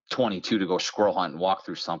 22 to go squirrel hunt and walk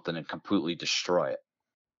through something and completely destroy it.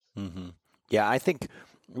 Mm-hmm. Yeah, I think,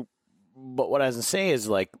 but what I was going to say is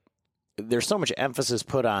like, there's so much emphasis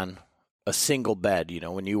put on a single bed,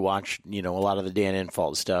 when you watch, a lot of the Dan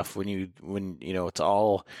Infalt stuff, when it's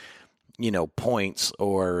all, points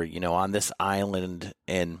or, on this island,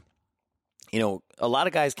 and, a lot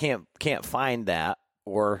of guys can't find that,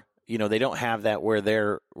 or, they don't have that where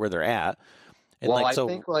they're at. And I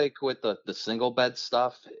think like with the single bed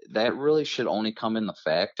stuff, that really should only come in the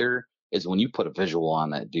factor is when you put a visual on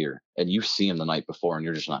that deer and you see him the night before and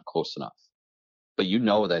you're just not close enough. But you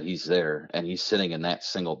know that he's there and he's sitting in that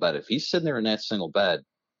single bed. If he's sitting there in that single bed,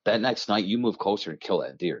 that next night you move closer and kill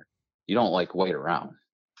that deer. You don't like wait around.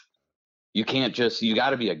 You can't you got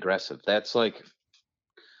to be aggressive. That's like,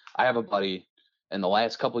 I have a buddy in the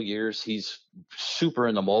last couple of years, he's super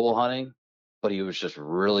into mobile hunting, but he was just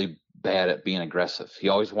really bad at being aggressive. He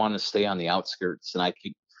always wanted to stay on the outskirts, and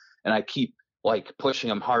I keep like pushing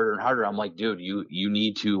him harder and harder. I'm like, dude, you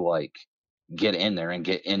need to like get in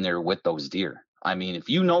there with those deer. I mean, if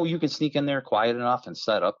you know you can sneak in there quiet enough and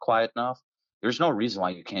set up quiet enough, there's no reason why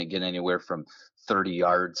you can't get anywhere from 30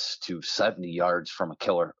 yards to 70 yards from a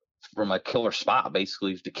killer spot,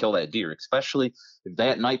 basically, to kill that deer, especially if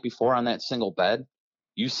that night before on that single bed,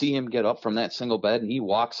 you see him get up from that single bed and he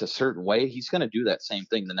walks a certain way, he's going to do that same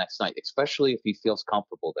thing the next night, especially if he feels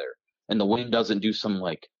comfortable there and the wind doesn't do some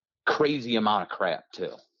like crazy amount of crap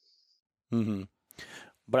too. Mm-hmm.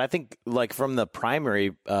 But I think like from the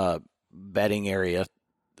primary bedding area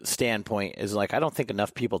standpoint is like, I don't think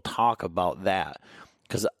enough people talk about that,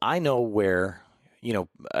 because I know where, you know,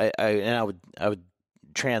 I would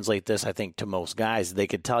translate this, I think, to most guys. They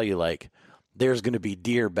could tell you like there's going to be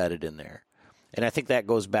deer bedded in there. And I think that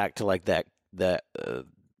goes back to like that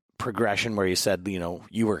progression where you said, you know,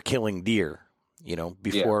 you were killing deer, you know,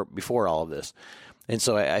 before all of this. And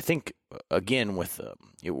so I think, again, with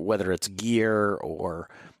whether it's gear or,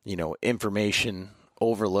 you know, information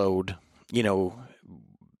overload, you know,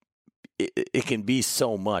 it can be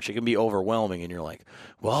so much. It can be overwhelming. And you're like,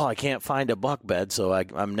 well, I can't find a buck bed, so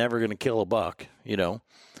I'm never going to kill a buck, you know.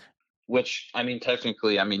 Which, I mean,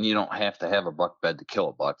 technically, I mean, you don't have to have a buck bed to kill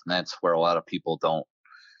a buck. And that's where a lot of people don't,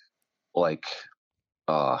 like,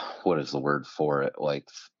 what is the word for it? Like,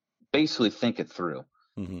 basically think it through.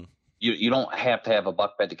 Mm-hmm. You don't have to have a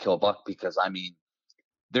buck bed to kill a buck, because, I mean,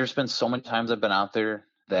 there's been so many times I've been out there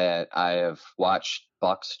that I have watched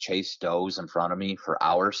bucks chase does in front of me for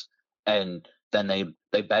hours, and then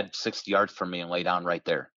they bed 60 yards from me and lay down right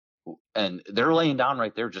there. And they're laying down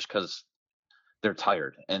right there just because they're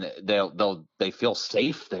tired, and they feel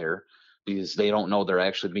safe there because they don't know they're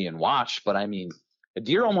actually being watched. But I mean, a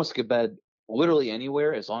deer almost could bed literally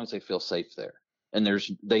anywhere as long as they feel safe there, and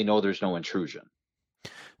they know there's no intrusion.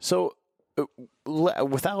 So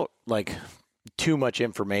without like too much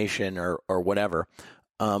information or whatever,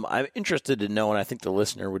 I'm interested to know, and I think the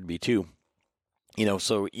listener would be too, you know,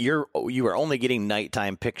 so you are only getting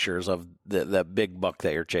nighttime pictures of the big buck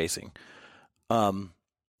that you're chasing.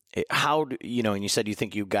 How do you know, and you said you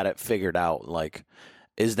think you got it figured out, like,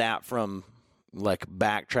 is that from like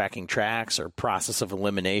backtracking tracks or process of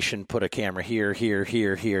elimination? Put a camera here.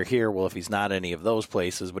 Well, if he's not any of those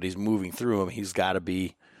places, but he's moving through them, he's got to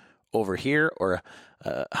be over here. Or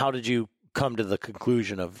how did you come to the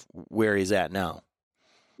conclusion of where he's at now?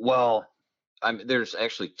 Well, there's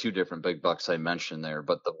actually two different big bucks I mentioned there,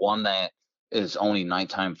 but the one that is only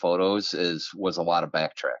nighttime photos was a lot of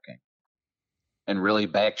backtracking, and really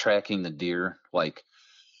backtracking the deer, like,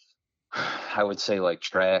 I would say like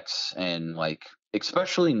tracks, and like,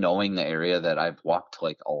 especially knowing the area that I've walked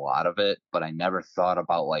like a lot of it, but I never thought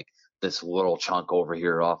about like this little chunk over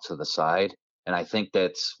here off to the side. And I think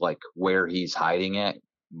that's like where he's hiding at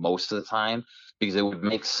most of the time, because it would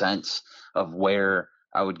make sense of where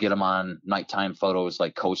I would get him on nighttime photos,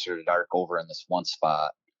 like closer to dark over in this one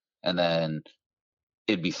spot, and then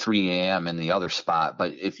it'd be 3 a.m. in the other spot.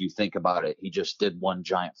 But if you think about it, he just did one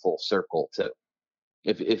giant full circle too.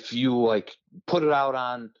 If you like put it out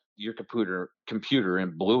on your computer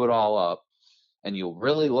and blew it all up, and you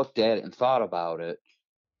really looked at it and thought about it,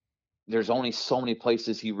 there's only so many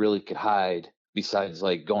places he really could hide besides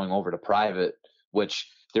like going over to private, which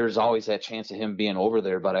there's always that chance of him being over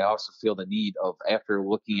there. But I also feel the need of, after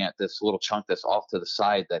looking at this little chunk that's off to the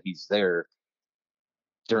side, that he's there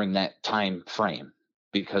during that time frame,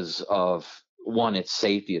 because of, one, it's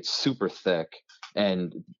safety, it's super thick,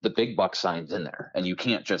 and the big buck sign's in there, and you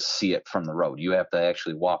can't just see it from the road. You have to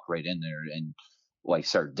actually walk right in there and like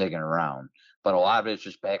start digging around. But a lot of it's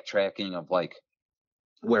just backtracking of like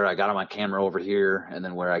where I got him on camera over here, and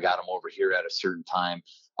then where I got him over here at a certain time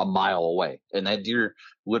a mile away. And that deer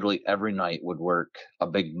literally every night would work a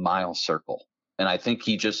big mile circle. And I think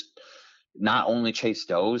he just not only chased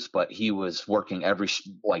does, but he was working every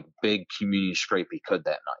like big community scrape he could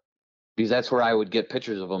that night. Because that's where I would get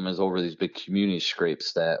pictures of him, is over these big community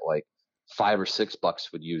scrapes that like 5 or 6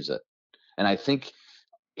 bucks would use it. And I think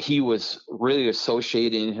he was really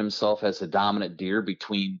associating himself as a dominant deer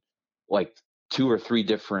between like 2 or 3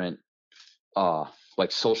 different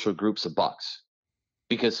like social groups of bucks.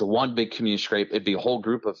 Because the one big community scrape, it'd be a whole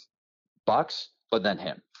group of bucks, but then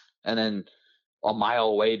him. And then a mile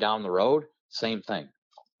away down the road, same thing.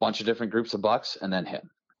 Bunch of different groups of bucks, and then him.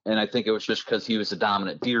 And I think it was just because he was a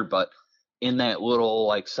dominant deer. But in that little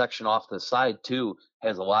like section off to the side too,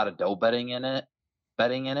 has a lot of doe bedding in it.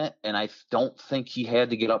 And I don't think he had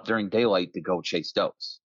to get up during daylight to go chase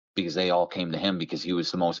does, because they all came to him because he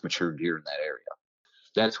was the most mature deer in that area.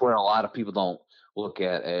 That's where a lot of people don't look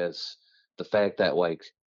at as the fact that like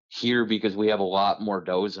here, because we have a lot more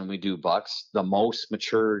does than we do bucks, the most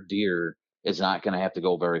mature deer is not going to have to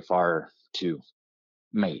go very far to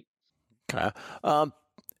mate. Okay.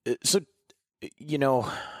 So, you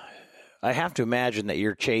know, I have to imagine that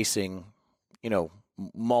you're chasing, you know,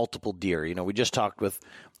 multiple deer. You know, we just talked with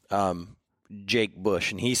Jake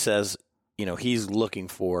Bush, and he says, you know, he's looking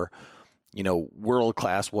for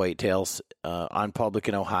world-class whitetails on public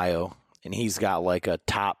in Ohio, and he's got like a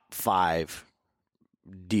top 5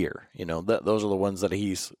 deer. Those are the ones that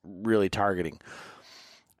he's really targeting.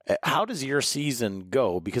 How does your season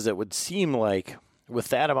go? Because it would seem like with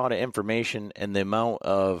that amount of information and the amount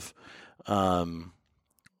of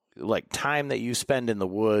like time that you spend in the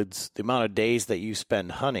woods, the amount of days that you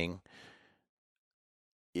spend hunting,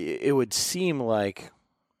 it would seem like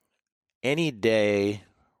any day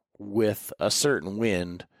with a certain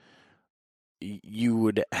wind, you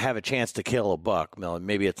would have a chance to kill a buck.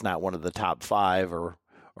 Maybe it's not one of the top 5 or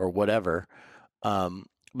whatever.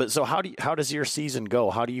 But so how does your season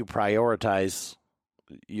go? How do you prioritize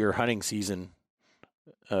your hunting season,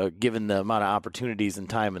 given the amount of opportunities and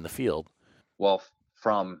time in the field? Well,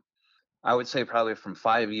 I would say probably from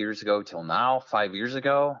 5 years ago till now. 5 years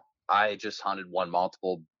ago, I just hunted one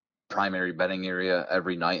multiple primary bedding area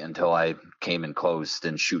every night until I came in close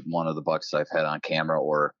and shoot one of the bucks I've had on camera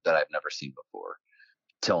or that I've never seen before.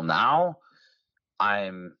 Till now,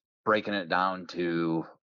 I'm breaking it down to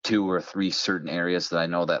 2 or 3 certain areas that I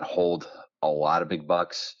know that hold a lot of big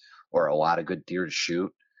bucks or a lot of good deer to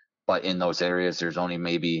shoot. But in those areas, there's only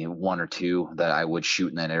maybe 1 or 2 that I would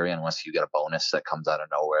shoot in that area unless you get a bonus that comes out of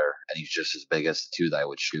nowhere and he's just as big as the 2 that I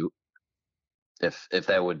would shoot. If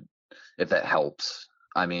that helps.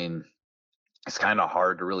 I mean, it's kind of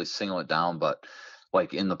hard to really single it down, but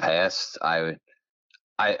like in the past, I've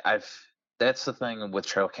that's the thing with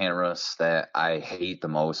trail cameras that I hate the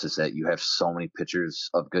most is that you have so many pictures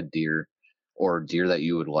of good deer or deer that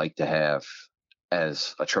you would like to have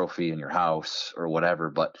as a trophy in your house or whatever,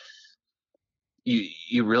 but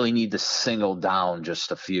you really need to single down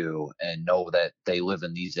just a few and know that they live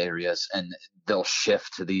in these areas and they'll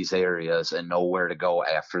shift to these areas and know where to go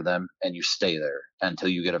after them, and you stay there until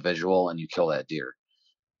you get a visual and you kill that deer.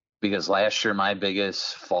 Because last year my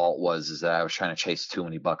biggest fault is that I was trying to chase too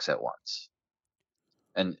many bucks at once.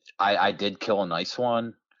 And I did kill a nice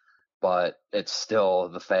one, but it's still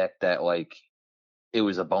the fact that like it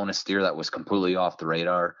was a bonus deer that was completely off the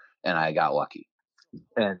radar and I got lucky.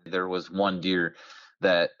 And there was one deer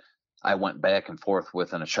that I went back and forth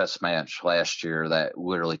with in a chess match last year that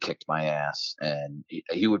literally kicked my ass. And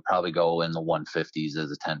he would probably go in the 150s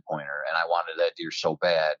as a 10-pointer. And I wanted that deer so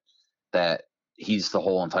bad that he's the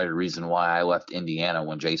whole entire reason why I left Indiana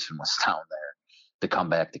when Jason was down there to come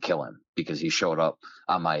back to kill him, because he showed up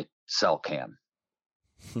on my cell cam.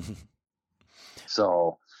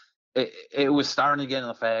 So it was starting to get in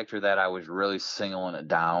the factor that I was really singling it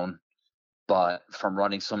down. But from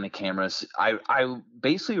running so many cameras, I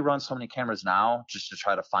basically run so many cameras now just to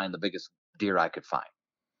try to find the biggest deer I could find.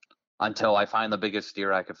 Until I find the biggest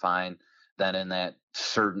deer I could find, then in that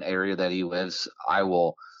certain area that he lives, I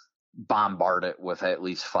will bombard it with at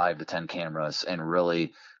least 5 to 10 cameras and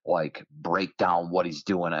really like break down what he's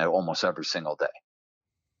doing at almost every single day.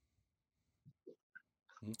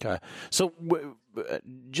 Okay. So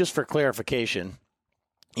just for clarification,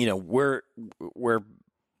 we're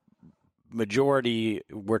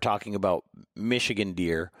talking about Michigan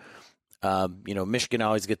deer. Michigan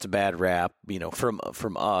always gets a bad rap,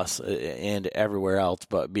 from us and everywhere else,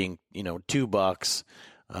 but being, 2 bucks,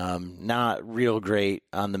 not real great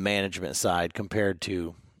on the management side compared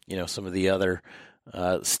to, some of the other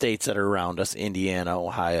states that are around us, Indiana,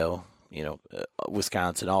 Ohio,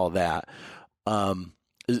 Wisconsin, all of that.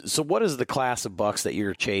 So what is the class of bucks that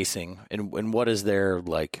you're chasing, and what is their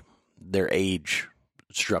age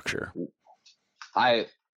structure? I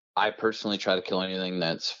personally try to kill anything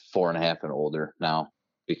that's 4.5 and older now,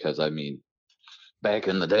 because back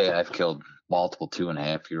in the day I've killed multiple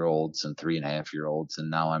 2.5-year-olds and 3.5-year-olds,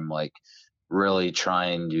 and now I'm like really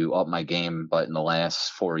trying to up my game. But in the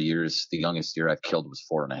last 4 years, the youngest deer I've killed was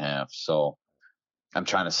 4.5. So I'm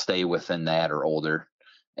trying to stay within that or older.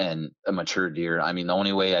 And a mature deer, the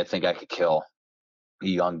only way I think I could kill a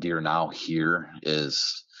young deer now here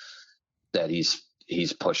is that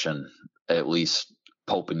he's pushing at least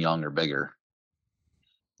Pope and Young or bigger.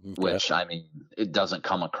 Okay. Which, it doesn't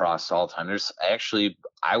come across all the time. There's actually,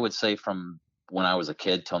 I would say from when I was a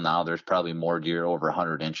kid till now, there's probably more deer over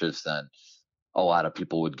 100 inches than a lot of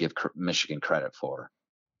people would give Michigan credit for.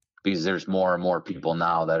 Because there's more and more people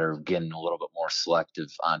now that are getting a little bit more selective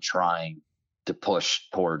on trying to push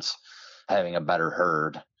towards having a better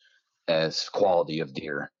herd as quality of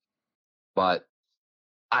deer. But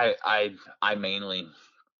I mainly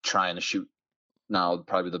trying to shoot now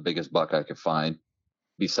probably the biggest buck I could find.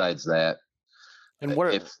 Besides that, and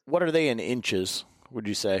what are they in inches, would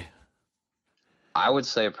you say? I would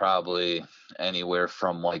say probably anywhere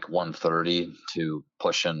from like 130 to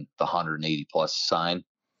pushing the 180 plus sign.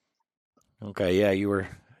 Okay, yeah, you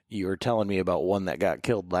you were telling me about one that got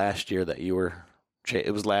killed last year that you were,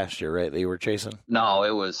 it was last year, right? That you were chasing? No,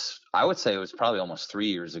 I would say it was probably almost 3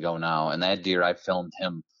 years ago now. And that deer, I filmed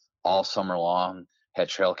him all summer long, had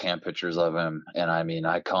trail cam pictures of him. And I mean,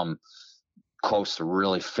 I come close to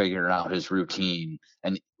really figuring out his routine.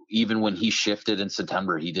 And even when he shifted in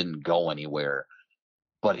September, he didn't go anywhere,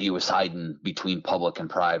 but he was hiding between public and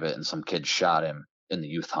private, and some kids shot him in the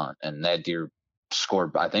youth hunt. And that deer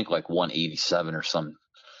scored, I think, like 187 or some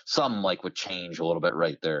like would change a little bit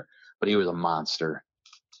right there. But he was a monster.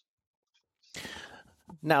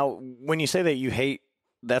 Now, when you say that you hate,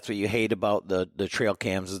 that's what you hate about the trail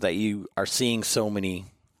cams, is that you are seeing so many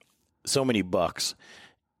bucks.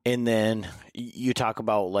 And then you talk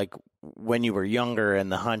about like when you were younger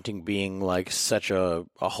and the hunting being like such a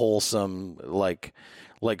wholesome, like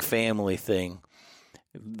family thing.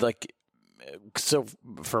 Like, so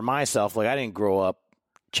for myself, like I didn't grow up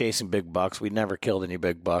chasing big bucks. We never killed any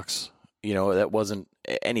big bucks. You know, that wasn't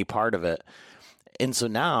any part of it. And so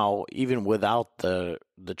now, even without the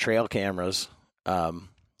trail cameras,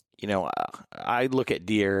 you know, I look at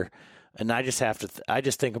deer and I just have to, I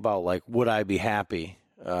just think about like, would I be happy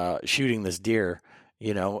shooting this deer,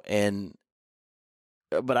 you know,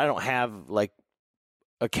 but I don't have like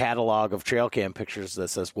a catalog of trail cam pictures that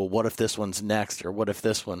says, well, what if this one's next? Or what if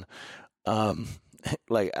this one,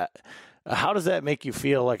 like, how does that make you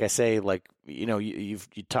feel? Like I say, like, you know, you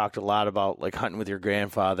talked a lot about like hunting with your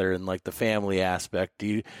grandfather and like the family aspect.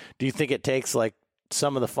 Do you think it takes like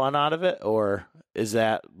some of the fun out of it, or is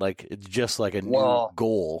that like, it's just like a new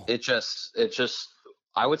goal? It just,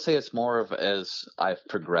 I would say it's more of as I've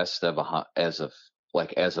progressed as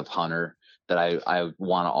of hunter, that I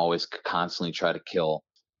want to always constantly try to kill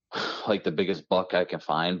like the biggest buck I can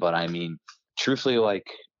find. But I mean, truthfully, like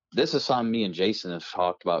this is something me and Jason have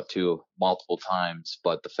talked about too multiple times,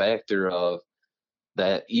 but the factor of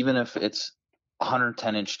that, even if it's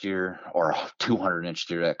 110-inch deer or 200-inch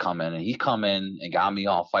deer that come in and he come in and got me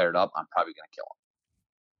all fired up, I'm probably going to kill him,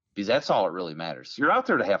 because that's all it really matters. You're out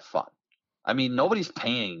there to have fun. I mean, nobody's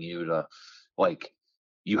paying you to like,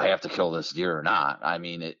 you have to kill this deer or not. I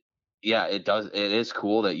mean, it is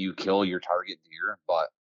cool that you kill your target deer, but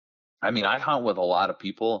I mean, I hunt with a lot of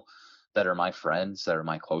people that are my friends, that are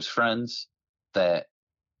my close friends, that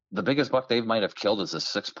the biggest buck they might have killed is a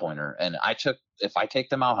 6-pointer. And if I take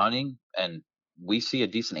them out hunting and we see a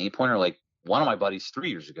decent 8-pointer, like one of my buddies 3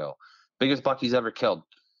 years ago, biggest buck he's ever killed,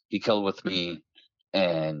 he killed with me.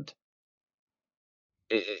 And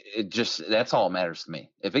it just, that's all that matters to me.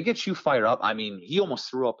 If it gets you fired up, I mean, he almost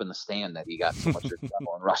threw up in the stand that he got so much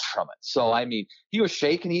adrenaline rush from it. So, I mean, he was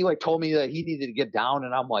shaking. He like told me that he needed to get down,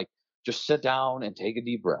 and I'm like, just sit down and take a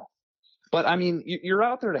deep breath. But I mean, you're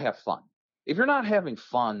out there to have fun. If you're not having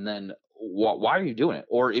fun, then why are you doing it?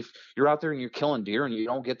 Or if you're out there and you're killing deer and you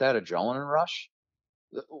don't get that adrenaline rush,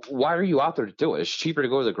 why are you out there to do it? It's cheaper to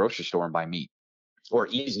go to the grocery store and buy meat, or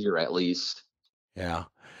easier at least. Yeah.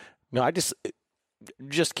 No, I just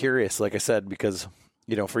curious, like I said, because,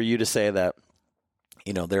 you know, for you to say that,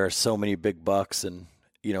 you know, there are so many big bucks, and,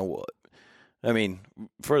 you know, I mean,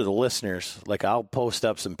 for the listeners, like I'll post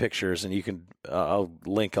up some pictures and you can, I'll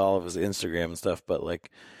link all of his Instagram and stuff, but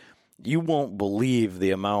like you won't believe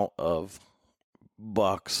the amount of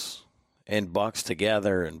bucks and bucks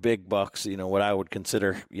together and big bucks, you know, what I would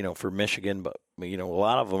consider, you know, for Michigan, but you know, a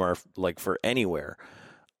lot of them are like for anywhere,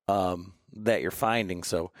 that you're finding.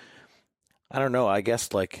 So I don't know, I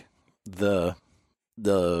guess like the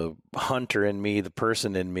hunter in me, the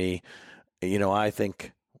person in me, you know, I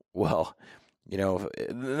think, well, you know,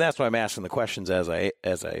 that's why I'm asking the questions as I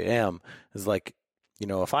am, is like, you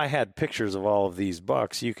know, if I had pictures of all of these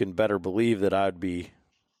bucks, you can better believe that I'd be,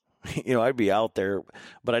 you know, I'd be out there,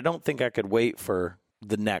 but I don't think I could wait for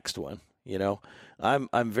the next one. You know,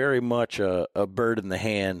 I'm very much a bird in the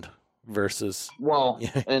hand versus. Well,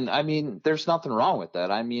 and I mean, there's nothing wrong with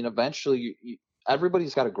that. I mean, eventually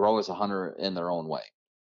everybody's got to grow as a hunter in their own way.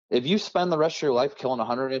 If you spend the rest of your life killing a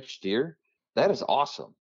 100-inch deer, that is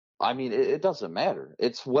awesome. I mean, it doesn't matter.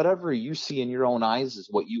 It's whatever you see in your own eyes is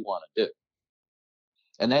what you want to do.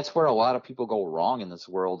 And that's where a lot of people go wrong in this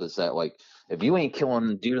world, is that like, if you ain't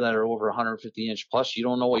killing deer that are over 150-inch plus, you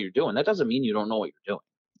don't know what you're doing. That doesn't mean you don't know what you're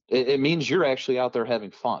doing. It means you're actually out there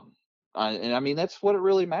having fun. And I mean, that's what it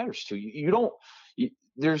really matters to.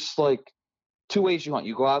 There's like two ways you hunt.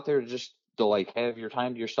 You go out there just to like have your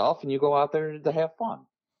time to yourself, and you go out there to have fun.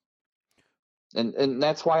 And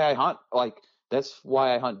that's why I hunt. Like, that's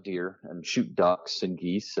why I hunt deer and shoot ducks and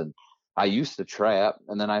geese. And I used to trap.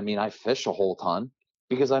 And then, I mean, I fish a whole ton,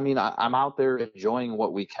 because I mean, I'm out there enjoying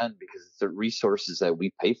what we can, because it's the resources that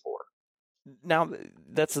we pay for. Now,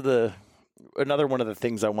 that's another one of the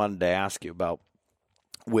things I wanted to ask you about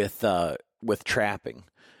with trapping.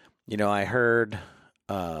 I heard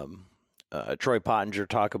Troy Pottinger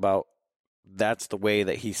talk about that's the way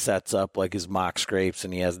that he sets up like his mock scrapes,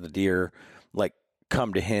 and he has the deer like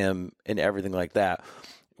come to him and everything like that.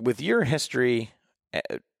 With your history,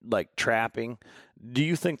 like trapping, do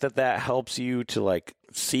you think that helps you to like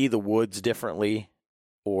see the woods differently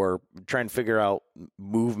or try and figure out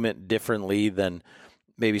movement differently than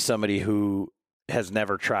maybe somebody who has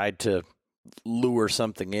never tried to lure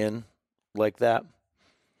something in like that?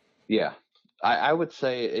 Yeah, I would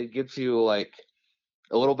say it gives you like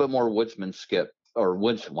a little bit more woodsmanship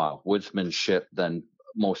than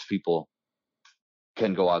most people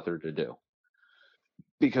can go out there to do.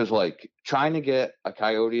 Because like trying to get a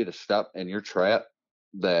coyote to step in your trap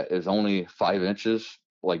that is only 5 inches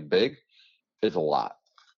like big is a lot.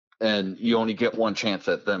 And you only get one chance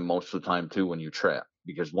at them most of the time too when you trap,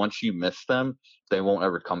 because once you miss them, they won't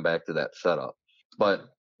ever come back to that setup. But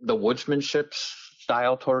the woodsmanship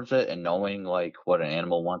style towards it and knowing like what an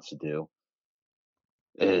animal wants to do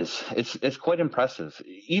is it's quite impressive.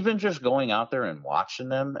 Even just going out there and watching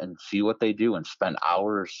them and see what they do and spend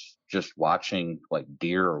hours just watching like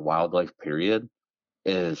deer or wildlife period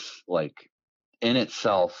is like in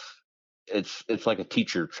itself, it's like a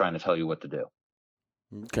teacher trying to tell you what to do.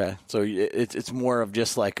 Okay, so it's more of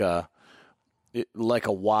just like a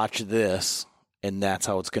watch this, and that's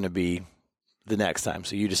how it's going to be the next time.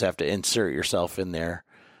 So you just have to insert yourself in there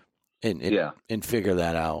and figure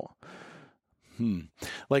that out.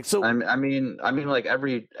 Like so. I mean, like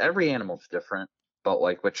every animal's different, but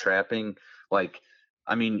like with trapping, like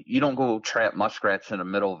I mean, you don't go trap muskrats in the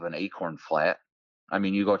middle of an acorn flat. I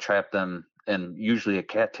mean, you go trap them in usually a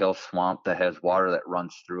cattail swamp that has water that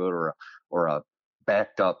runs through it, or a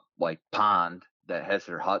backed up like pond that has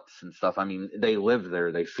their huts and stuff. I mean, they live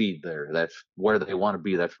there, they feed there. That's where they want to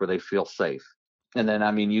be. That's where they feel safe. And then,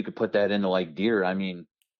 I mean, you could put that into like deer. I mean,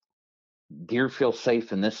 deer feel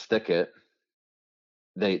safe in this thicket.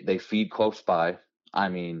 They feed close by. I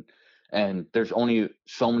mean, and there's only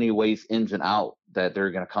so many ways ins and out that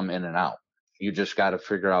they're going to come in and out. You just got to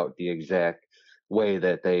figure out the exact way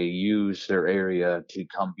that they use their area to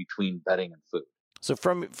come between bedding and food. So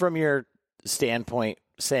from your standpoint,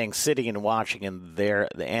 saying sitting and watching, and the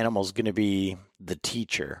animal's going to be the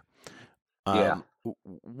teacher. Yeah.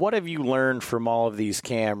 What have you learned from all of these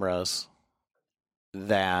cameras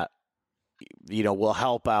that will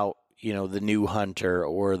help out the new hunter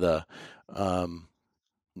or the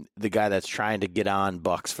guy that's trying to get on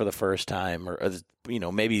bucks for the first time, or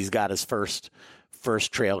maybe he's got his first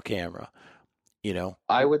trail camera?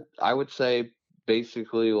 I would say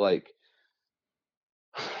basically like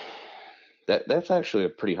that's actually a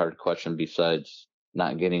pretty hard question, besides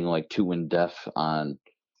not getting like too in depth on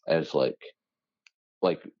as like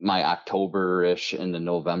my October-ish into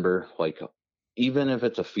November, like even if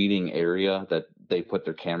it's a feeding area that they put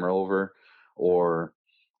their camera over, or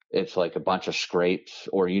it's like a bunch of scrapes,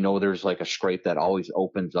 or there's like a scrape that always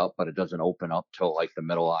opens up but it doesn't open up till like the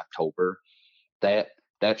middle of October, that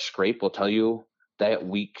scrape will tell you that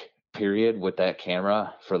week period with that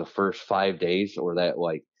camera for the first 5 days, or that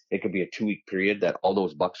like it could be a 2-week period that all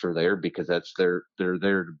those bucks are there, because they're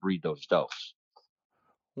there to breed those does.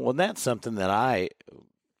 Well, that's something that I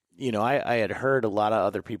had heard a lot of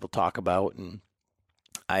other people talk about, and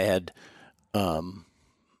I had, I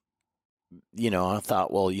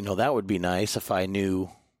thought, well, that would be nice if I knew,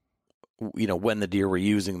 when the deer were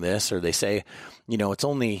using this, or they say, it's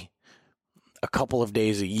only a couple of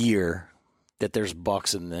days a year that there's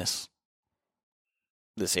bucks in this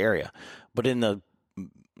area. But in the,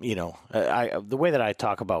 the way that I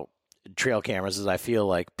talk about trail cameras is I feel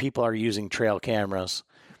like people are using trail cameras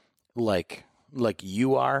like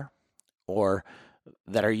you are, or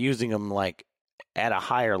that are using them like at a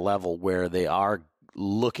higher level where they are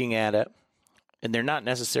looking at it, and they're not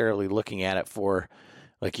necessarily looking at it for,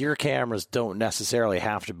 like, your cameras don't necessarily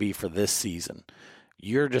have to be for this season.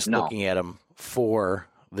 You're just looking at them for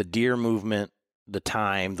the deer movement, the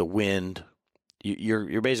time, the wind.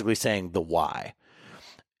 You're basically saying the why.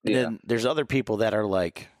 And then there's other people that are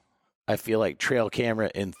like, I feel like trail camera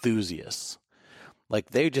enthusiasts. Like,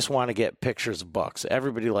 they just want to get pictures of bucks.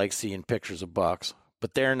 Everybody likes seeing pictures of bucks,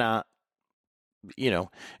 but they're not,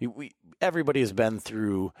 everybody has been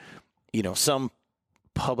through, some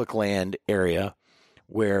public land area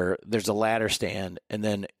where there's a ladder stand, and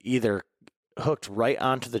then either hooked right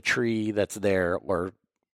onto the tree that's there, or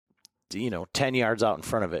 10 yards out in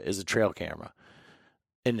front of it is a trail camera.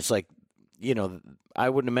 And it's like, I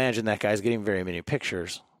wouldn't imagine that guy's getting very many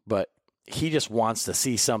pictures, but he just wants to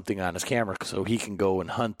see something on his camera so he can go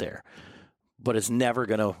and hunt there. but it's never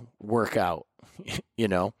going to work out, you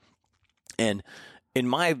know? And in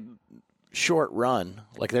my short run,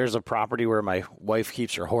 like there's a property where my wife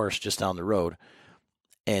keeps her horse just down the road,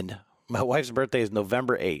 and my wife's birthday is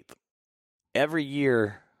November 8th. Every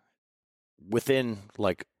year, within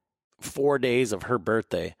like 4 days of her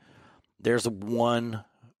birthday, there's one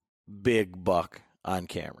big buck on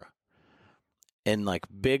camera. And like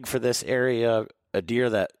big for this area, a deer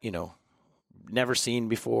that, you know, never seen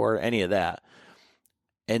before, any of that.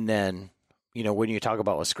 And then, you know, when you talk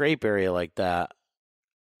about a scrape area like that,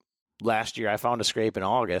 last year I found a scrape in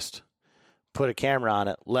August, put a camera on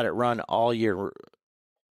it, let it run all year,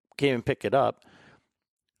 came and picked it up.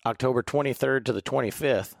 October 23rd to the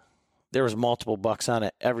 25th, there was multiple bucks on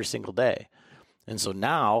it every single day. And so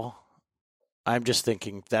now I'm just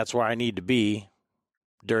thinking that's where I need to be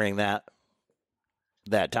during that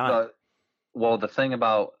time. Well, the thing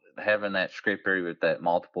about having that scrape area with that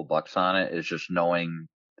multiple bucks on it is just knowing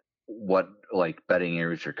what like bedding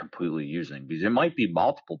areas you're completely using, because it might be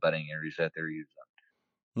multiple bedding areas that they're using.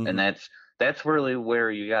 Mm-hmm. And that's really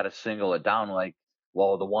where you got to single it down. Like,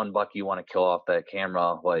 well, the one buck you want to kill off that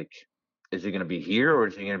camera, like, is he going to be here or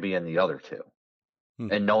is he going to be in the other two?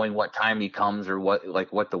 Mm-hmm. And knowing what time he comes or what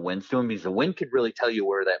the wind's doing, because the wind could really tell you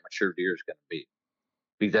where that mature deer is going to be.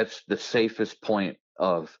 Because that's the safest point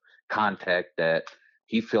of contact, that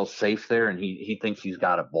he feels safe there and he thinks he's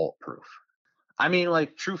got it bulletproof. I mean,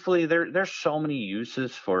 like, truthfully, there's so many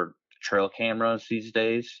uses for trail cameras these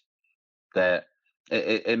days that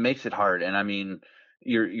it makes it hard. And I mean,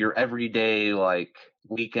 your everyday, like,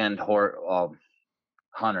 weekend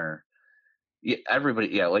hunter,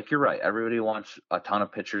 everybody, like, you're right. Everybody wants a ton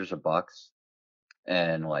of pictures of bucks.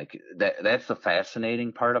 And like that's the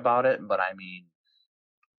fascinating part about it. But I mean,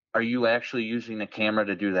 are you actually using the camera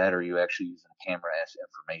to do that? Or are you actually using the camera as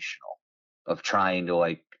informational of trying to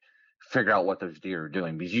like figure out what those deer are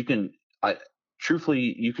doing? Because you can,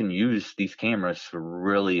 truthfully, you can use these cameras to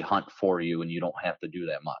really hunt for you, and you don't have to do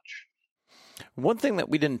that much. One thing that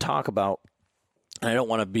we didn't talk about, and I don't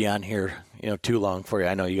want to be on here, too long for you.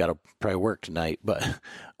 I know you got to probably work tonight, but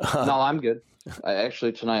no, I'm good.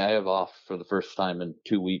 Actually, tonight I have off for the first time in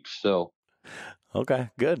 2 weeks. So, okay,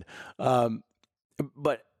 good.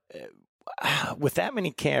 But with that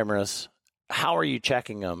many cameras, how are you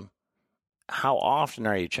checking them? How often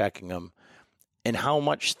are you checking them? And how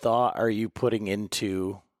much thought are you putting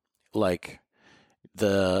into like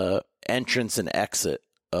the entrance and exit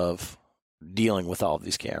of dealing with all of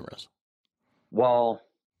these cameras? Well,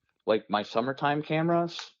 like my summertime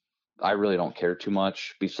cameras, I really don't care too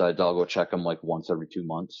much. Besides, I'll go check them like once every 2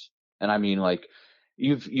 months. And I mean, like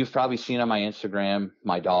you've probably seen on my Instagram,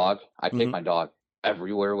 my dog. I take my dog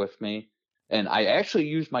everywhere with me. And I actually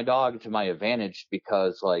use my dog to my advantage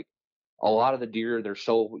because like a lot of the deer, they're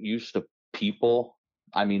so used to people.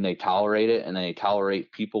 I mean, they tolerate it, and they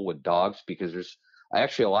tolerate people with dogs because there's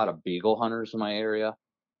actually a lot of beagle hunters in my area.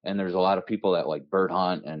 And there's a lot of people that like bird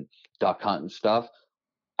hunt and duck hunt and stuff.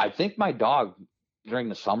 I think my dog during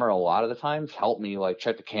the summer, a lot of the times helped me like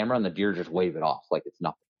check the camera and the deer just wave it off like it's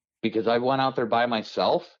nothing. Because I went out there by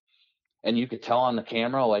myself and you could tell on the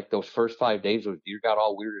camera, like those first 5 days, those deer got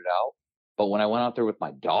all weirded out. But when I went out there with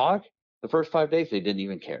my dog, the first 5 days, they didn't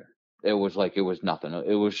even care. It was like, it was nothing.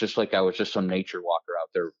 It was just like I was just some nature walker out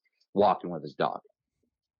there walking with his dog.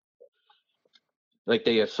 Like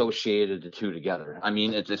they associated the two together. I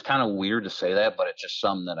mean, it's kind of weird to say that, but it's just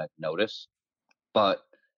something that I've noticed. But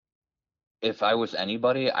if I was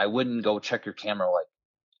anybody, I wouldn't go check your camera like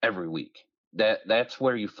every week. That's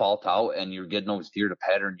where you fault out, and you're getting those deer to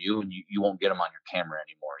pattern you, and you won't get them on your camera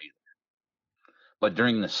anymore either. But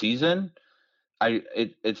during the season,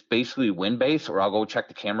 it's basically wind based, or I'll go check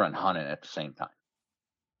the camera and hunt it at the same time.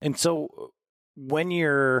 And so when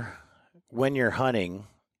you're hunting,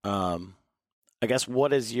 I guess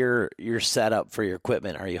what is your setup for your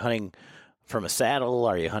equipment? Are you hunting from a saddle?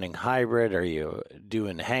 Are you hunting hybrid? Are you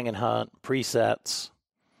doing hang and hunt presets?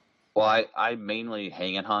 Well, I mainly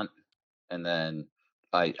hang and hunt, and then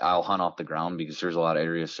I'll hunt off the ground because there's a lot of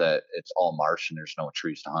areas that it's all marsh and there's no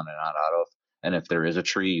trees to hunt it out of. And if there is a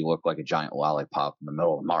tree, you look like a giant lollipop in the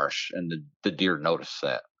middle of the marsh, and the deer notice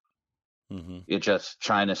that. Mm-hmm. You're just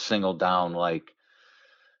trying to single down, like,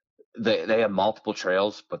 they have multiple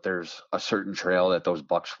trails, but there's a certain trail that those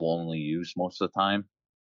bucks will only use most of the time.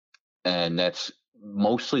 And that's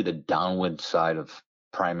mostly the downwind side of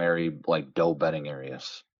primary, like, doe bedding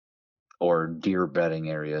areas or deer bedding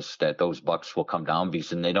areas that those bucks will come down,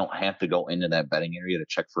 because then they don't have to go into that bedding area to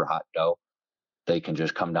check for a hot doe. They can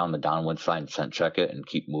just come down the downwind side and scent check it and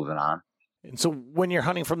keep moving on. And so when you're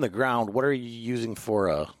hunting from the ground, what are you using for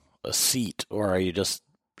a seat, or are you just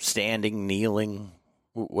standing, kneeling?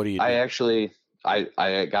 What do you do?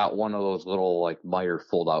 I got one of those little like Meyer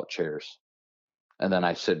fold out chairs, and then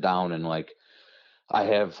I sit down and like I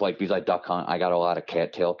have like because I duck hunt, I got a lot of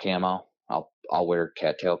cattail camo. I'll wear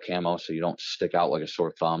cattail camo so you don't stick out like a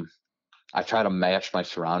sore thumb. I try to match my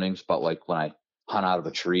surroundings, but like when I hunt out of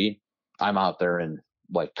a tree, I'm out there in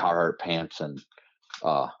like Carhartt pants and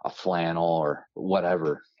a flannel or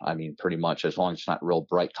whatever. I mean, pretty much as long as it's not real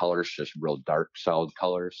bright colors, just real dark, solid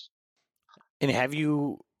colors. And have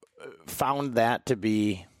you found that to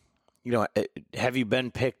be, have you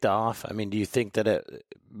been picked off? I mean, do you think that it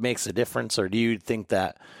makes a difference, or do you think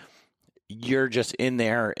that you're just in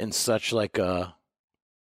there in such like a,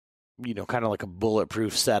 kind of like a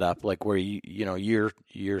bulletproof setup, like where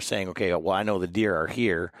you're saying, okay, well, I know the deer are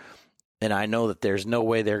here, and I know that there's no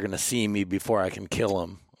way they're going to see me before I can kill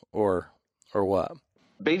them, or what?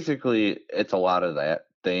 Basically, it's a lot of that.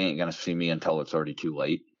 They ain't going to see me until it's already too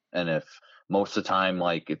late. And if most of the time,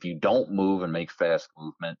 like if you don't move and make fast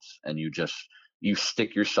movements and you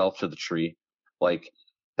stick yourself to the tree, like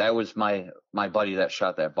that was my buddy that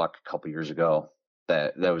shot that buck a couple years ago.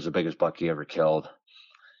 That was the biggest buck he ever killed.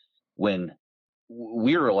 When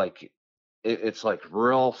we were like, it's like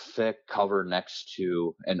real thick cover next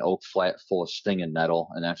to an oak flat full of stinging nettle.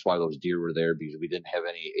 And that's why those deer were there, because we didn't have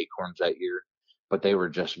any acorns that year, but they were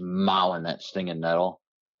just mowing that stinging nettle.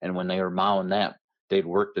 And when they were mowing that, they'd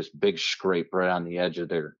work this big scrape right on the edge of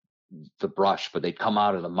the brush, but they'd come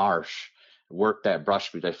out of the marsh, work that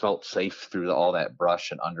brush because they felt safe through all that brush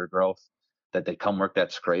and undergrowth, that they'd come work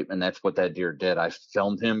that scrape. And that's what that deer did. I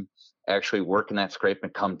filmed him actually working that scrape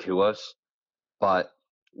and come to us. But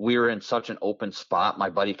we were in such an open spot. My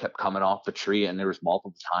buddy kept coming off the tree, and there was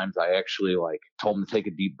multiple times I actually like told him to take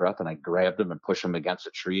a deep breath, and I grabbed him and pushed him against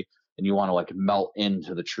the tree. And you want to like melt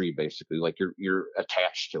into the tree, basically, like you're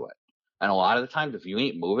attached to it. And a lot of the times, if you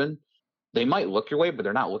ain't moving, they might look your way, but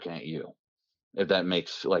they're not looking at you. If that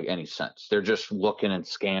makes like any sense, they're just looking and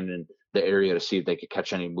scanning the area to see if they could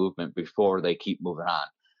catch any movement before they keep moving on.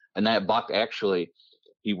 And that buck actually,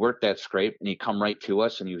 he worked that scrape and he come right to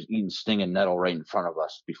us and he was eating stinging nettle right in front of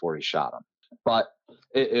us before he shot him. But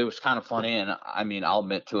it was kind of funny. And I mean, I'll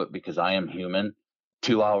admit to it because I am human.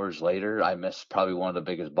 2 hours later, I missed probably one of the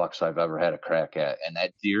biggest bucks I've ever had a crack at. And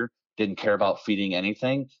that deer didn't care about feeding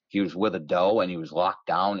anything. He was with a doe and he was locked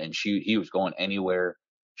down, and he was going anywhere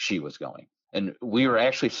she was going. And we were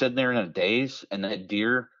actually sitting there in a daze, and that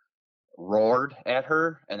deer roared at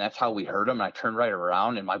her, and that's how we heard him. And I turned right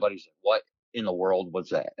around, and my buddy's like, "What in the world was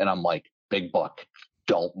that?" And I'm like, "Big buck,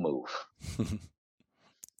 don't move."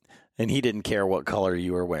 And he didn't care what color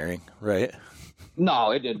you were wearing, right?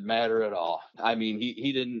 No, it didn't matter at all. I mean,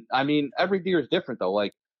 he didn't. I mean, every deer is different though.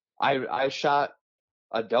 Like I shot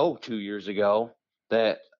a doe 2 years ago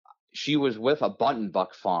that she was with a button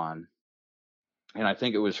buck fawn, and I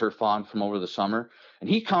think it was her fawn from over the summer. And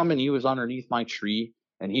he come and he was underneath my tree,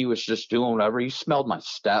 and he was just doing whatever. He smelled my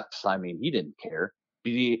steps. I mean, he didn't care.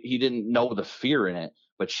 He didn't know the fear in it.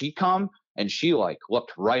 But she come and she like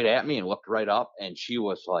looked right at me and looked right up, and she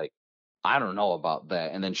was like, "I don't know about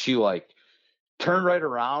that." And then she like turned right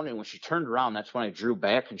around, and when she turned around, that's when I drew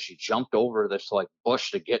back, and she jumped over this like bush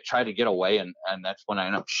to try to get away, and that's when I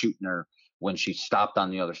ended up shooting her when she stopped on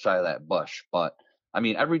the other side of that bush. But I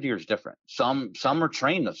mean, every deer is different. Some are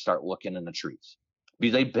trained to start looking in the trees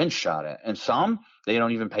because they've been shot at, and some they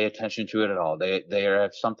don't even pay attention to it at all. They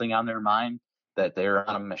have something on their mind that they're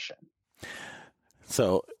on a mission.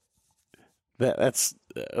 So that's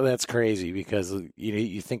crazy, because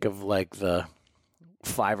you think of like the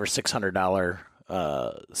 $500 or $600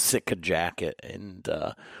 Sitka jacket and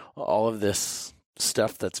all of this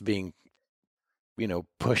stuff that's being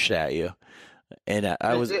pushed at you. And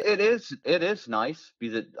it is nice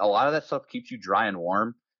because a lot of that stuff keeps you dry and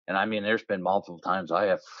warm. And I mean, there's been multiple times I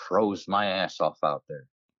have froze my ass off out there,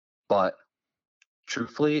 but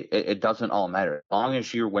truthfully, it doesn't all matter. As long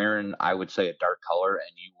as you're wearing, I would say, a dark color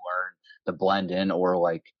and you learn to blend in, or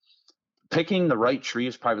like picking the right tree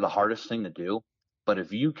is probably the hardest thing to do. But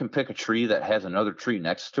if you can pick a tree that has another tree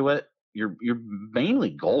next to it, you're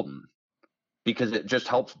mainly golden, because it just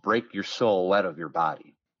helps break your silhouette of your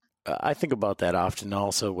body. I think about that often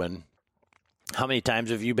also how many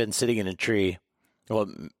times have you been sitting in a tree? Well,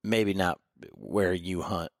 maybe not where you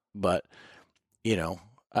hunt, but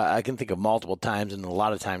I can think of multiple times, and a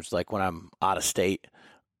lot of times like when I'm out of state,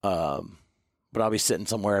 but I'll be sitting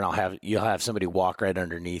somewhere and you'll have somebody walk right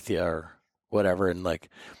underneath you or whatever. And like,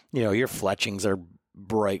 your fletchings are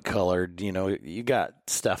bright colored, you got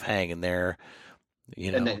stuff hanging there,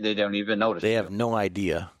 and they don't even notice. They have no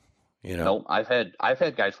idea, You know? Nope. I've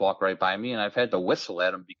had guys walk right by me, and I've had to whistle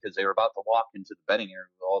at them because they were about to walk into the bedding area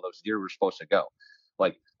where all those deer were supposed to go.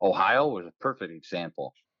 Like Ohio was a perfect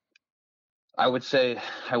example. I would say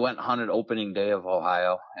I went and hunted opening day of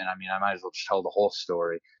Ohio, and I mean, I might as well just tell the whole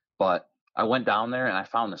story. But I went down there and I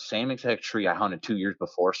found the same exact tree I hunted 2 years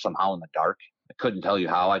before somehow in the dark. I couldn't tell you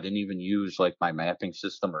how. I didn't even use like my mapping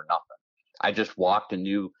system or nothing. I just walked and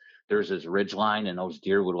knew there's this ridge line, and those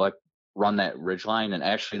deer would like run that ridge line. And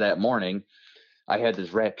actually, that morning, I had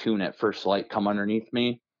this raccoon at first light come underneath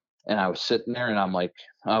me, and I was sitting there, and I'm like,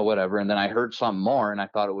 oh, whatever. And then I heard something more, and I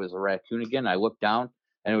thought it was a raccoon again. I looked down,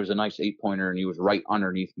 and it was a nice 8-pointer, and he was right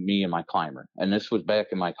underneath me and my climber. And this was back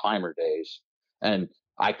in my climber days, and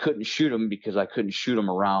I couldn't shoot him because I couldn't shoot him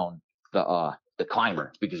around the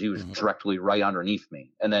climber because he was directly right underneath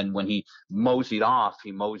me. And then when he moseyed off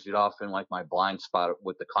in like my blind spot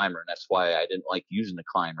with the climber, and that's why I didn't like using the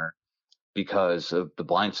climber because of the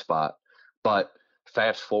blind spot. But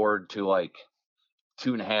fast forward to like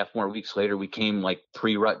 2.5 more weeks later, we came like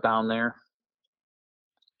pre-rut down there.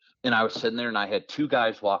 And I was sitting there and I had 2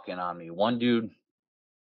 guys walking on me. One dude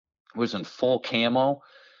was in full camo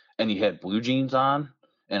and he had blue jeans on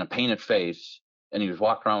and a painted face. And he was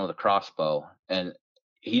walking around with a crossbow, and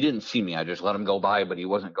he didn't see me. I just let him go by, but he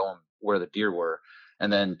wasn't going where the deer were.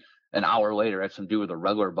 And then an hour later, I had some dude with a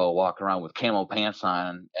regular bow walk around with camo pants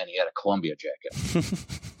on, and he had a Columbia jacket.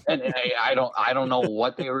 and I don't know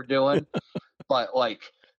what they were doing, but like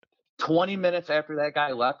 20 minutes after that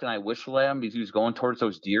guy left, and I whistled at him because he was going towards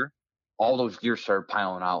those deer, all those deer started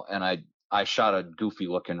piling out, and I shot a goofy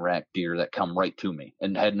looking rack deer that come right to me,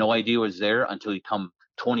 and had no idea it was there until he come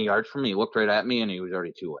 20 yards from me. He looked right at me, and he was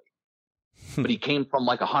already too late. But he came from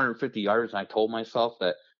like 150 yards, and I told myself that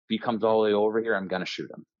if he comes all the way over here, I'm going to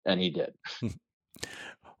shoot him. And he did.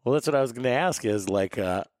 Well, that's what I was going to ask is like,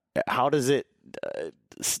 how does it,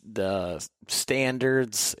 the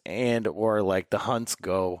standards and or like the hunts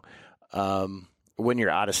go when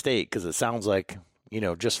you're out of state? Because it sounds like,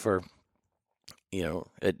 just for,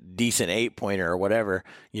 a decent 8-pointer or whatever,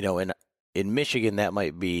 in Michigan, that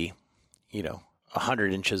might be,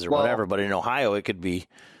 100 inches or whatever, but in Ohio, it could be,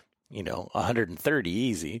 130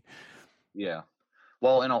 easy. Yeah.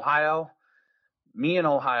 Well, in Ohio, me and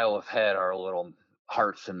Ohio have had our little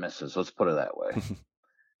hearts and misses. Let's put it that way.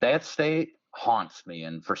 That state haunts me.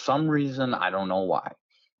 And for some reason, I don't know why,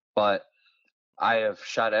 but I have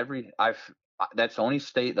shot that's the only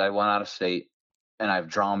state that I went out of state, and I've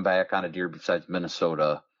drawn back on a deer besides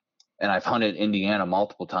Minnesota. And I've hunted Indiana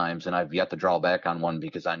multiple times, and I've yet to draw back on one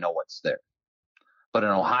because I know what's there. But in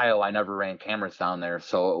Ohio, I never ran cameras down there,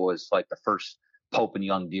 so it was like the first Pope and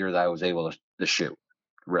young deer that I was able to shoot,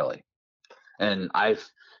 really. And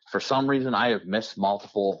for some reason, I have missed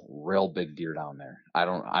multiple real big deer down there. I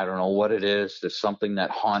don't know what it is. There's something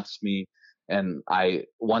that haunts me, and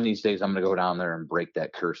one of these days I'm gonna go down there and break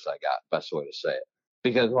that curse I got. Best way to say it,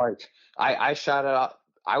 because like I shot it out.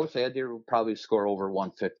 I would say a deer would probably score over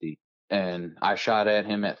 150, and I shot at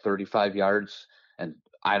him at 35 yards, and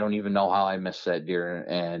I don't even know how I missed that deer,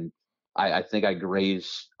 and I think I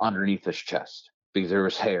grazed underneath his chest because there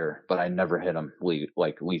was hair, but I never hit him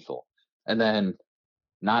like lethal. And then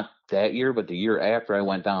not that year, but the year after I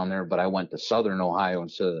went down there, but I went to southern Ohio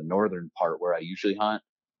instead of the northern part where I usually hunt,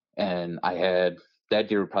 and I had that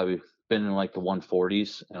deer probably been in like the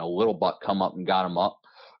 140s, and a little buck come up and got him up.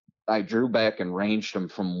 I drew back and ranged him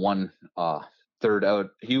from 1/3 out.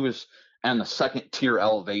 He was on the second tier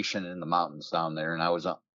elevation in the mountains down there, and I was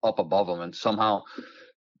up above him, and somehow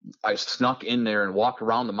I snuck in there and walked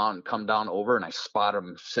around the mountain, come down over, and I spotted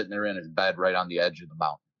him sitting there in his bed right on the edge of the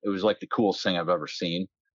mountain. It was like the coolest thing I've ever seen.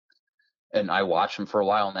 And I watched him for a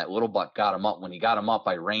while, and that little buck got him up. When he got him up,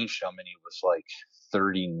 I ranged him, and he was like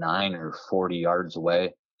 39 or 40 yards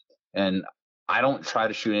away. And I don't try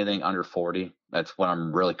to shoot anything under 40. That's what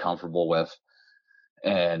I'm really comfortable with.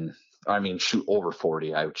 And I mean, shoot over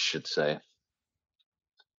 40, I should say.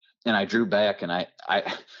 And I drew back, and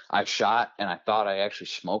I shot, and I thought I actually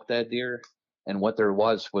smoked that deer. And what there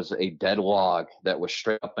was a dead log that was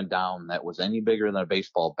straight up and down, that was any bigger than a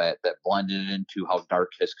baseball bat, that blended into how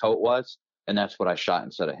dark his coat was. And that's what I shot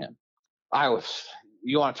instead of him.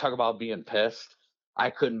 You want to talk about being pissed?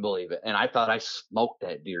 I couldn't believe it. And I thought I smoked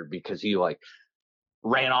that deer because he like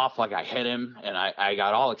ran off like I hit him, and I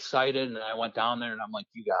got all excited, and I went down there, and I'm like,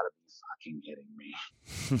 you gotta be fucking kidding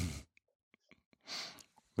me.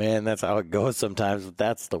 Man, that's how it goes sometimes, but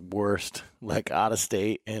that's the worst, like out of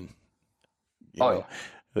state. And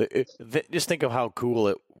just think of how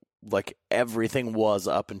cool like everything was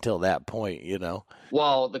up until that point,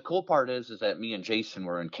 Well, the cool part is that me and Jason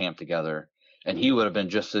were in camp together, and he would have been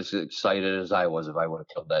just as excited as I was if I would have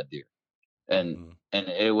killed that deer. and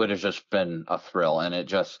it would have just been a thrill. And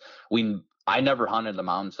I never hunted the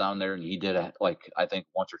mountains down there, and he did it I think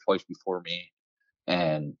once or twice before me.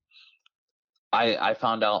 And I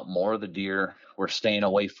found out more of the deer were staying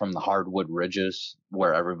away from the hardwood ridges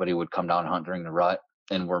where everybody would come down hunt during the rut,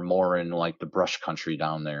 and we're more in the brush country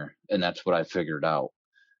down there. And that's what I figured out.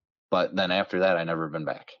 But then after that, I never been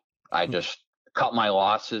back. I just cut my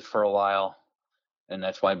losses for a while. And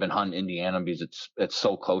that's why I've been hunting Indiana, because it's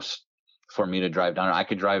so close for me to drive down. I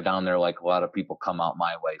could drive down there like a lot of people come out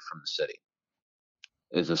my way from the city.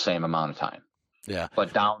 Is the same amount of time. Yeah.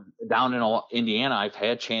 But down in Indiana, I've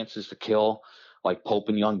had chances to kill Pope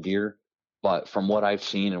and young deer. But from what I've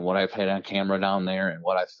seen and what I've had on camera down there and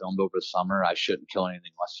what I've filmed over the summer, I shouldn't kill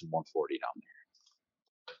anything less than 140 down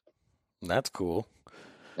there. That's cool.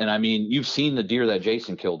 And I mean, you've seen the deer that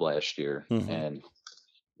Jason killed last year, and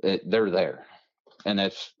they're there. And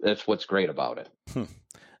that's what's great about it.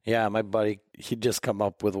 Yeah, my buddy, he just come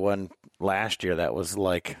up with one last year that was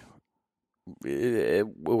it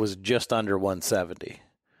was just under 170.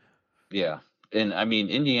 Yeah. And I mean,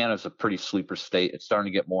 Indiana's a pretty sleeper state. It's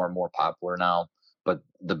starting to get more and more popular now, but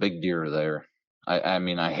the big deer are there. I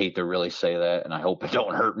mean, I hate to really say that, and I hope it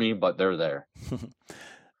don't hurt me, but they're there.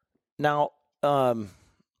 Now,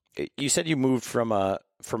 you said you moved from a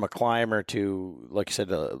climber to, like you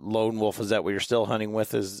said, a lone wolf. Is that what you're still hunting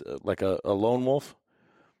with? Is like a lone wolf?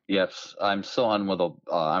 Yes, I'm still hunting with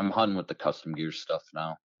I'm hunting with the custom gear stuff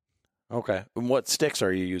now. Okay. And what sticks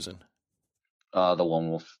are you using? The lone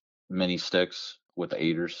wolf mini sticks with the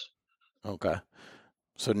 8ers. Okay.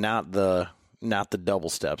 So not the double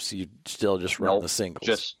steps. You still just run the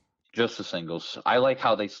singles. Just the singles. I like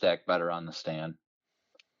how they stack better on the stand.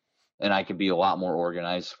 And I could be a lot more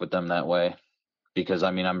organized with them that way, because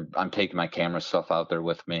I mean, I'm taking my camera stuff out there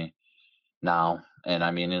with me now. And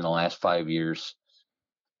I mean, in the last 5 years,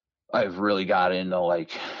 I've really got into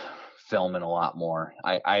filming a lot more.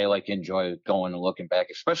 I enjoy going and looking back,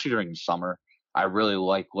 especially during the summer. I really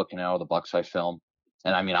like looking at all the bucks I film.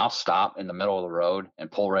 And I mean, I'll stop in the middle of the road and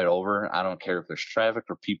pull right over. I don't care if there's traffic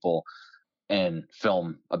or people, and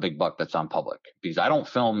film a big buck that's on public, because I don't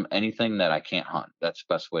film anything that I can't hunt. That's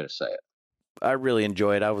the best way to say it. I really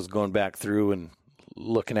enjoy it. I was going back through and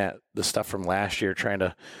looking at the stuff from last year, trying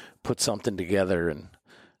to put something together. And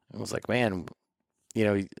I was like, man,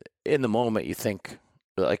 in the moment you think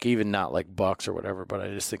even not like bucks or whatever, but I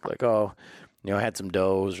just think I had some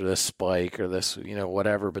does or this spike or this,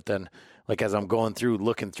 whatever. But then as I'm going through,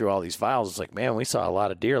 looking through all these files, it's like, man, we saw a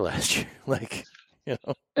lot of deer last year.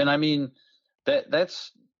 And I mean,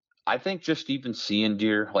 that's, I think just even seeing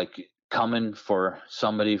deer, coming for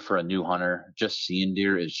somebody, for a new hunter, just seeing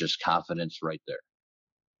deer is just confidence right there.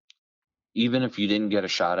 Even if you didn't get a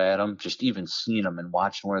shot at them, just even seeing them and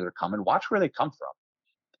watching where they're coming, watch where they come from.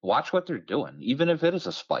 Watch what they're doing, even if it is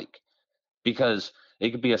a spike, because it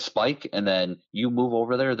could be a spike and then you move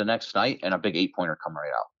over there the next night and a big 8-pointer come right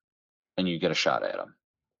out and you get a shot at them.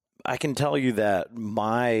 I can tell you that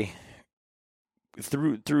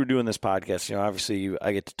through doing this podcast, obviously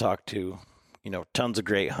I get to talk to, tons of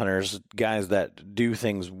great hunters, guys that do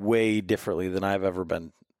things way differently than I've ever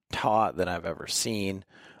been taught, than I've ever seen,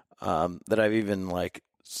 that I've even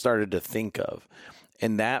started to think of.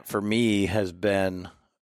 And that for me has been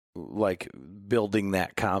building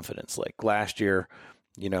that confidence. Last year,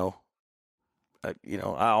 I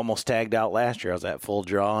almost tagged out last year. I was at full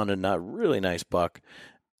draw on a really nice buck.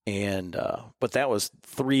 And, but that was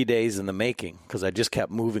 3 days in the making, because I just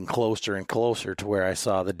kept moving closer and closer to where I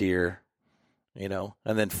saw the deer, and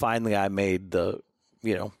then finally I made the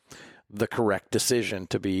correct decision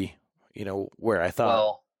to be, where I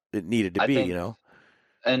thought it needed to be,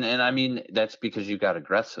 And I mean, that's because you got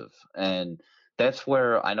aggressive, and that's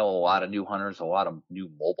where I know a lot of new hunters, a lot of new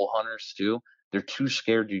mobile hunters too, they're too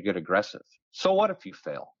scared to get aggressive. So what if you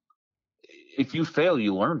fail? If you fail,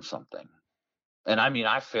 you learn something. And I mean,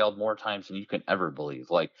 I failed more times than you can ever believe.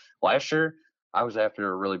 Last year, I was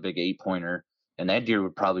after a really big 8-pointer, and that deer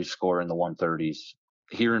would probably score in the 130s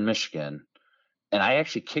here in Michigan. And I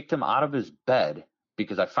actually kicked him out of his bed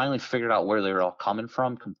because I finally figured out where they were all coming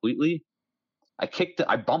from completely. I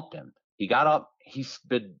bumped him. He got up,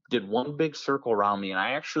 did one big circle around me, and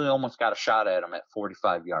I actually almost got a shot at him at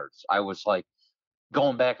 45 yards. I was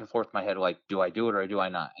going back and forth in my head, do I do it or do I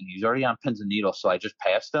not? And he's already on pins and needles, so I just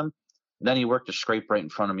passed him. Then he worked a scrape right in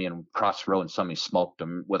front of me and crossed the road, and somebody smoked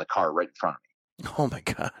him with a car right in front of me. Oh, my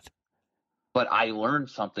God. But I learned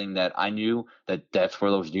something that I knew that's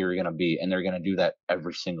where those deer are going to be, and they're going to do that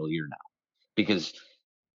every single year now. Because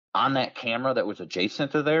on that camera that was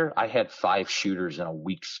adjacent to there, I had 5 shooters in a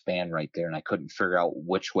week span right there, and I couldn't figure out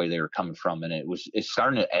which way they were coming from, and it's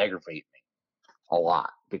starting to aggravate me. a lot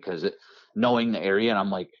because knowing the area, and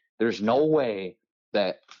I'm like, there's no way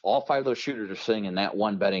that all 5 of those shooters are sitting in that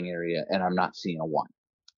one bedding area and I'm not seeing a one.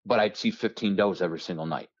 But I'd see 15 does every single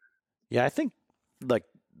night. Yeah, I think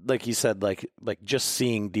like you said, like just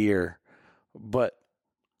seeing deer, but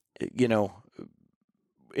you know,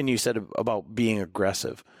 and you said about being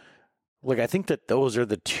aggressive. Like, I think that those are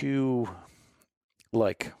the two,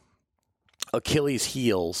 like, Achilles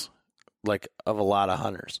heels, like, of a lot of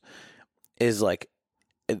hunters. Is like,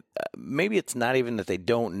 maybe it's not even that they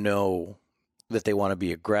don't know that they want to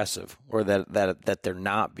be aggressive or that they're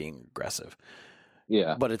not being aggressive.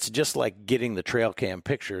 Yeah. But it's just like getting the trail cam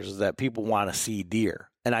pictures that people want to see deer.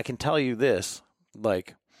 And I can tell you this,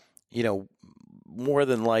 like, you know, more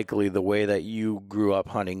than likely the way that you grew up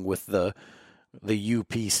hunting with the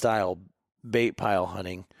UP style bait pile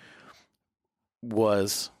hunting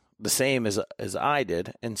was the same as I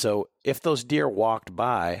did. And so if those deer walked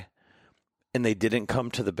by and they didn't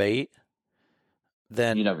come to the bait,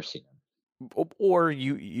 then you never see them. Or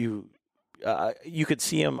you could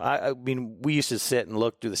see them. I mean, we used to sit and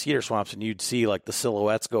look through the cedar swamps and you'd see like the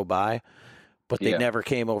silhouettes go by, but they never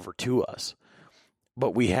came over to us.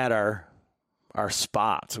 But we had our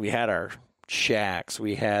spots, we had our shacks,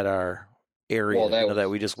 we had our area that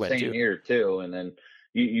we just went to. Same here too. And then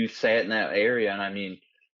you sat in that area, and I mean,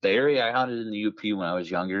 the area I hunted in the UP when I was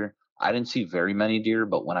younger, I didn't see very many deer,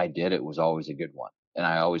 but when I did, it was always a good one, and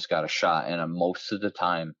I always got a shot. And most of the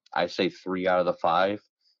time, I say 3 out of the 5,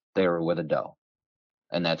 they were with a doe,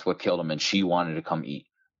 and that's what killed them. And she wanted to come eat,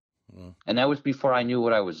 and that was before I knew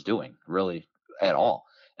what I was doing really at all.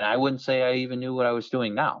 And I wouldn't say I even knew what I was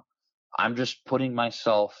doing now. I'm just putting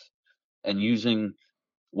myself and using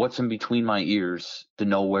what's in between my ears to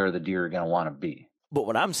know where the deer are going to want to be. But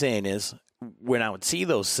what I'm saying is, when I would see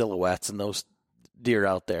those silhouettes and those deer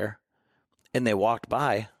out there and they walked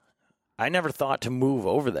by, I never thought to move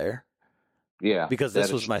over there. Yeah. Because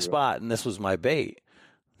this was my spot and this was my bait.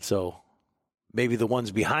 So maybe the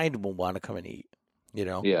ones behind will want to come and eat, you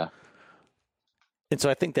know? Yeah. And so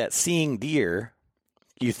I think that seeing deer,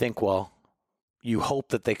 you think, well, you hope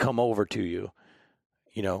that they come over to you,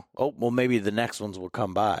 you know, oh, well, maybe the next ones will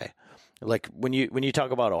come by. Like when you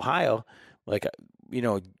talk about Ohio, like, you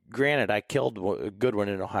know, granted, I killed a good one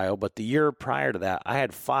in Ohio, but the year prior to that, I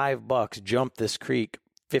had 5 bucks jump this creek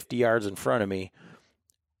 50 yards in front of me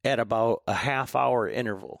at about a half-hour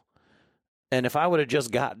interval. And if I would have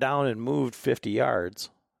just got down and moved 50 yards,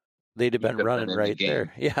 they'd have been running right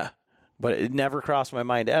there. Yeah. But it never crossed my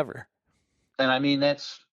mind ever. And I mean,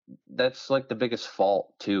 that's like the biggest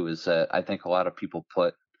fault too, is that I think a lot of people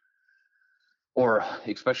put, or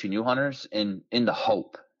especially new hunters, in the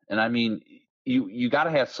hope. And I mean, you got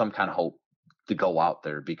to have some kind of hope to go out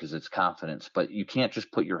there because it's confidence, but you can't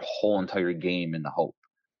just put your whole entire game in the hope.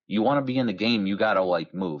 You want to be in the game, you got to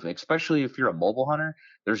like move, especially if you're a mobile hunter.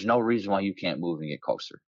 There's no reason why you can't move and get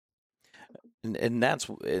closer. And that's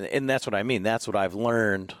what I mean. That's what I've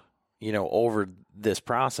learned, you know, over this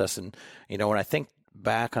process. And, you know, when I think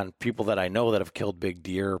back on people that I know that have killed big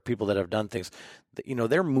deer, or people that have done things, you know,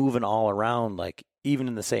 they're moving all around, like even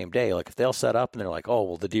in the same day. Like if they'll set up and they're like, oh,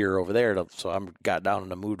 well, the deer are over there, so I got down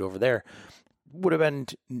and I moved over there. Would have been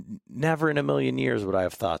never in a million years would I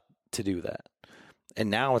have thought to do that. And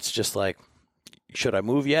now it's just like, should I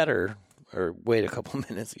move yet or wait a couple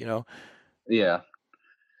minutes, you know? Yeah.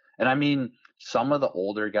 And I mean, some of the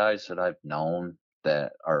older guys that I've known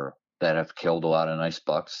that have killed a lot of nice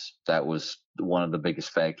bucks, that was one of the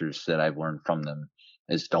biggest factors that I've learned from them,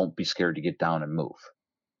 is don't be scared to get down and move.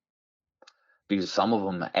 Because some of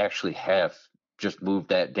them actually have just moved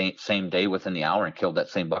that same day within the hour and killed that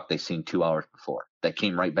same buck they seen 2 hours before. That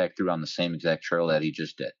came right back through on the same exact trail that he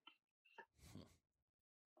just did.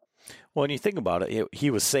 Well, when you think about it, he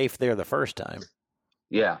was safe there the first time.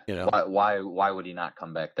 Yeah. You know, why would he not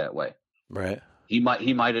come back that way? Right. He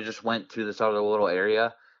might have just went to this other little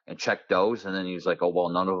area and checked those, and then he was like, oh, well,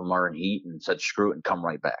 none of them are in heat, and said, screw it, and come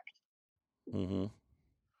right back. Mm-hmm.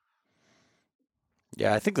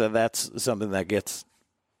 Yeah, I think that's something that gets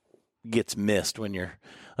missed when you're,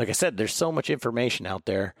 like I said, there's so much information out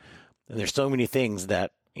there, and there's so many things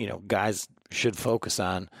that, you know, guys should focus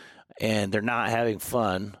on, and they're not having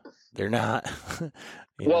fun. They're not.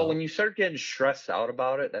 Well, when you start getting stressed out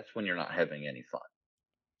about it, that's when you're not having any fun.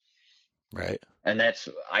 Right. And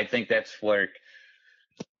I think that's where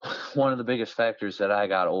one of the biggest factors that I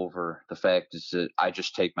got over the fact is that I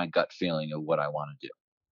just take my gut feeling of what I want to do.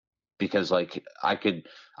 Because like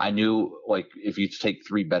I knew like if you take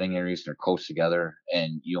 3 bedding areas and they're close together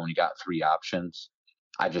and you only got 3 options,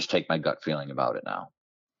 I just take my gut feeling about it now.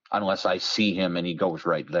 Unless I see him and he goes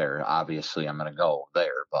right there, obviously I'm going to go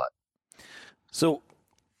there. But So,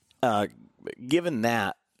 given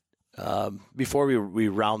that, before we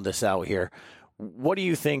round this out here, what do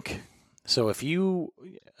you think? So if you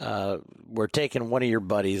were taking one of your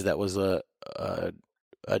buddies that was a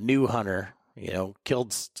new hunter,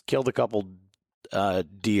 killed a couple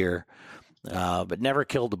deer, but never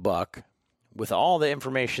killed a buck, with all the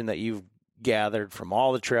information that you've gathered from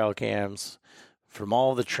all the trail cams, from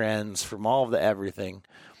all the trends, from all of the everything,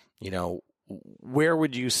 where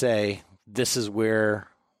would you say this is where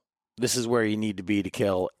you need to be to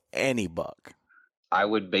kill any buck? I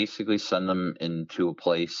would basically send them into a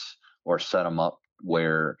place or set them up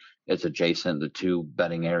where it's adjacent to two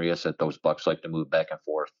bedding areas that those bucks like to move back and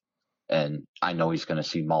forth. And I know he's going to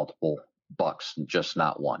see multiple bucks, just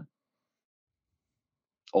not one.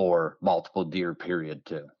 Or multiple deer, period,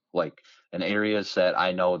 too. Like in areas that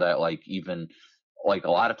I know that even a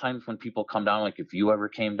lot of times when people come down, like if you ever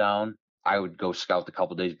came down, I would go scout the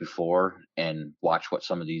couple days before and watch what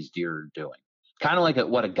some of these deer are doing. Kind of like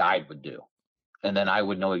what a guide would do. And then I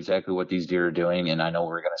would know exactly what these deer are doing, and I know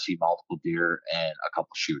we're going to see multiple deer and a couple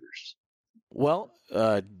shooters. Well,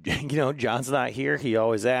 John's not here. He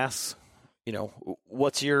always asks,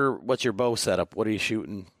 what's your bow setup? What are you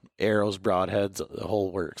shooting? Arrows, broadheads, the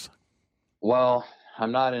whole works. Well,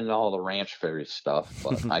 I'm not into all the ranch fairy stuff,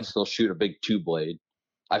 but I still shoot a big 2-blade.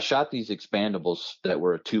 I shot these expandables that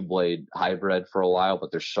were a 2-blade hybrid for a while, but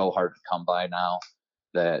they're so hard to come by now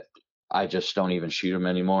that I just don't even shoot them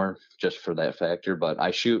anymore just for that factor. But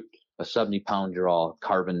I shoot a 70-pound draw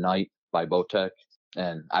Carbon Knight by Bowtech,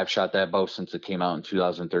 and I've shot that bow since it came out in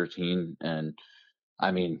 2013. And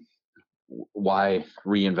I mean, why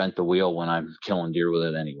reinvent the wheel when I'm killing deer with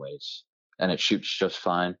it anyways? And it shoots just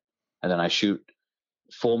fine. And then I shoot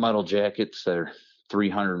full metal jackets that are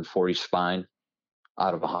 340 spine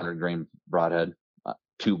out of 100 grain broadhead,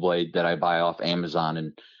 2-blade that I buy off Amazon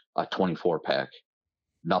in a 24 pack.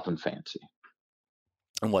 Nothing fancy.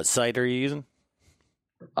 And what sight are you using?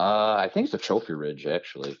 I think it's a Trophy Ridge,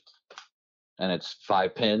 actually. And it's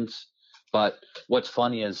 5 pins. But what's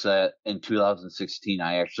funny is that in 2016,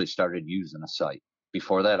 I actually started using a sight.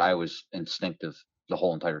 Before that, I was instinctive the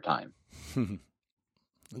whole entire time.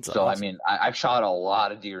 So, awesome. I mean, I've shot a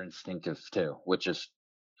lot of deer instinctive too, which is,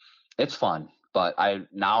 it's fun. But I'm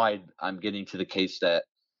getting to the case that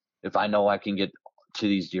if I know I can get to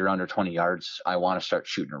these deer under 20 yards, I want to start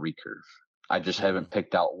shooting a recurve. I just haven't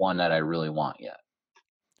picked out one that I really want yet.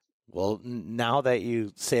 Well, now that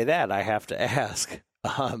you say that, I have to ask,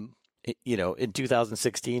 in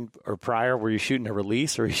 2016 or prior, were you shooting a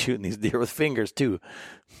release or were you shooting these deer with fingers too?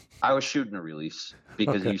 I was shooting a release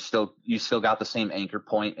because you still got the same anchor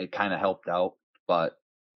point. It kind of helped out. But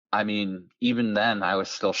I mean, even then I was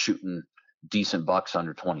still shooting decent bucks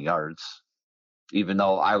under 20 yards. Even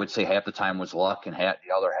though I would say half the time was luck and the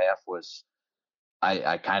other half was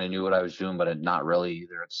I kind of knew what I was doing, but not really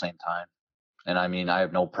either at the same time. And I mean, I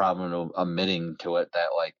have no problem admitting to it that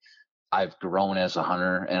I've grown as a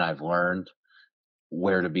hunter and I've learned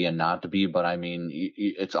where to be and not to be. But I mean,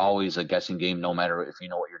 it's always a guessing game, no matter if you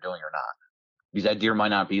know what you're doing or not. Because that deer might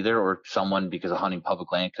not be there, or someone, because of hunting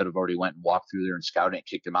public land, could have already went and walked through there and scouted and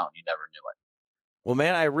kicked him out and you never knew it. Well,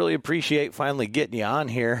 man, I really appreciate finally getting you on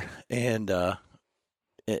here and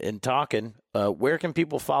talking. Where can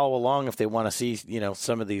people follow along if they want to see,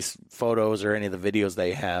 some of these photos or any of the videos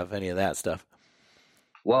they have, any of that stuff?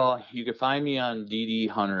 Well, you can find me on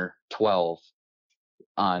DDHunter12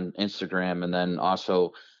 on Instagram, and then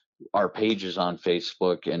also our pages on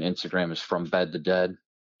Facebook and Instagram is From Bed to Dead,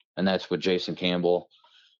 and that's with Jason Campbell.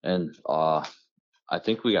 And I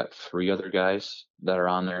think we got 3 other guys that are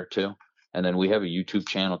on there too. And then we have a YouTube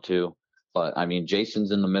channel too. But I mean,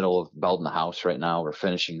 Jason's in the middle of building the house right now. We're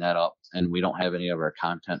finishing that up, and we don't have any of our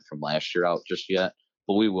content from last year out just yet,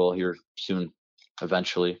 but we will here soon,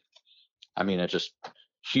 eventually. I mean, it's just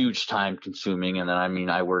huge time consuming. And then, I mean,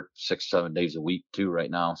 I work 6-7 days a week too right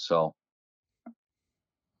now. So.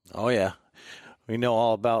 Oh yeah. We know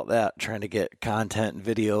all about that, trying to get content and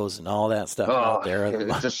videos and all that stuff out there.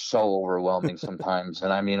 It's just so overwhelming sometimes.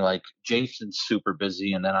 And I mean, Jason's super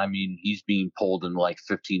busy. And then, I mean, he's being pulled in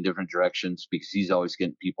 15 different directions because he's always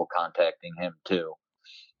getting people contacting him too.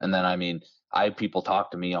 And then, I mean, I have people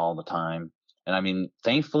talk to me all the time. And I mean,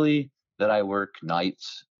 thankfully that I work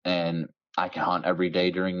nights and I can hunt every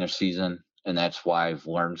day during the season. And that's why I've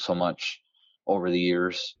learned so much over the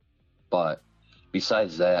years. But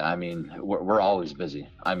besides that, I mean, we're always busy.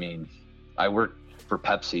 I mean, I work for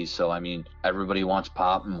Pepsi, so I mean, everybody wants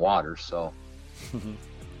pop and water, so.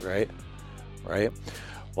 Right.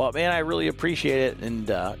 Well, man, I really appreciate it, and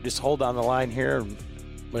just hold on the line here,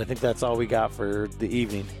 but I think that's all we got for the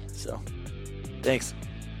evening, so thanks.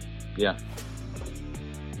 Yeah.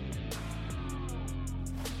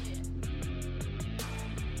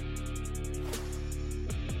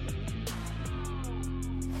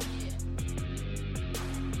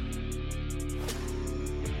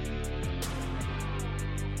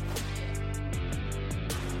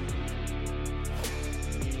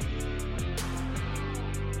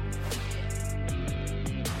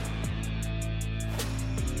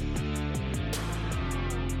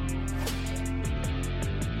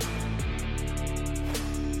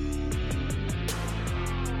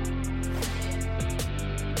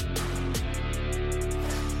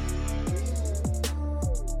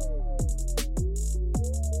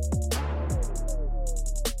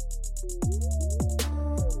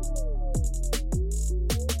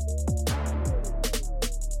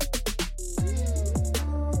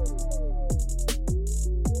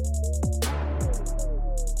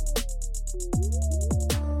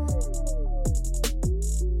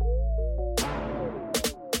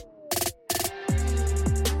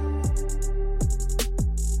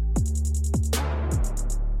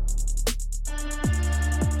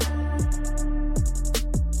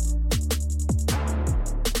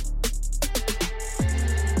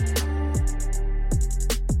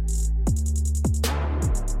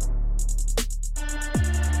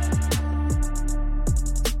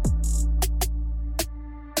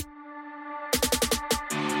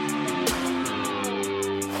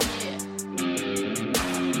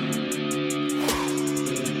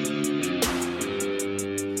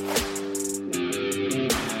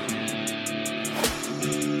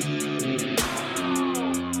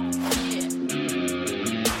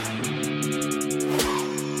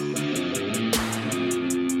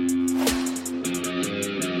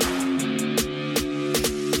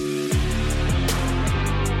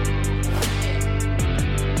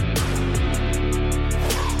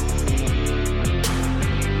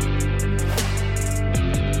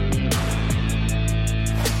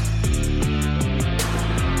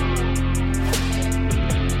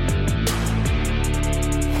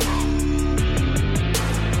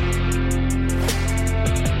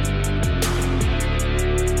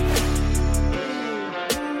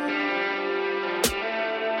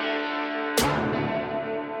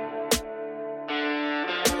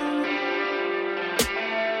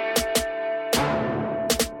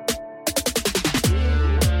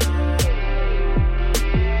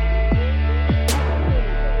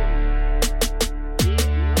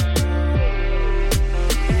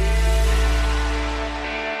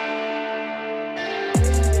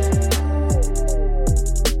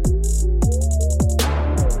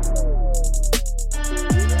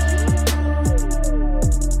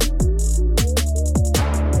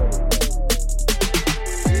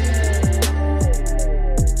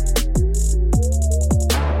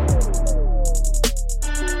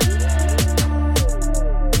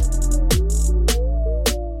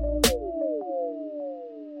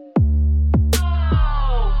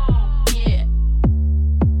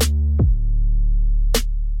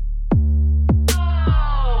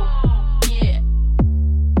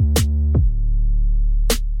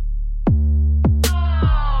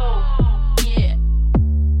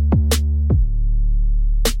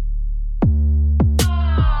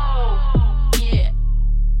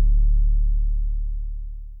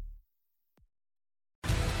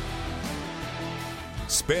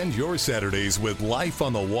 Spend your Saturdays with life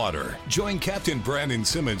on the water. Join Captain Brandon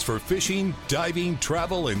Simmons for fishing, diving,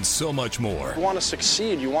 travel, and so much more. You want to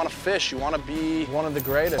succeed, you want to fish, you want to be one of the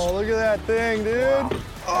greatest. Oh, look at that thing, dude.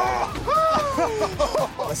 Wow.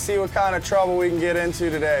 Oh. Let's see what kind of trouble we can get into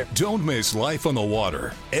today. Don't miss Life on the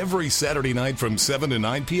Water every Saturday night from 7 to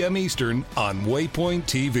 9 p.m. Eastern on Waypoint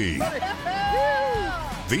TV.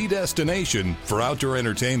 The destination for outdoor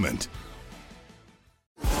entertainment.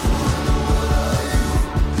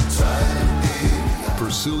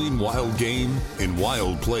 Pursuing wild game in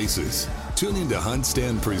wild places. Tune in to Hunt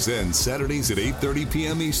Stand Presents Saturdays at 8:30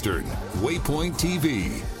 p.m. Eastern. Waypoint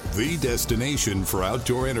TV, the destination for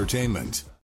outdoor entertainment.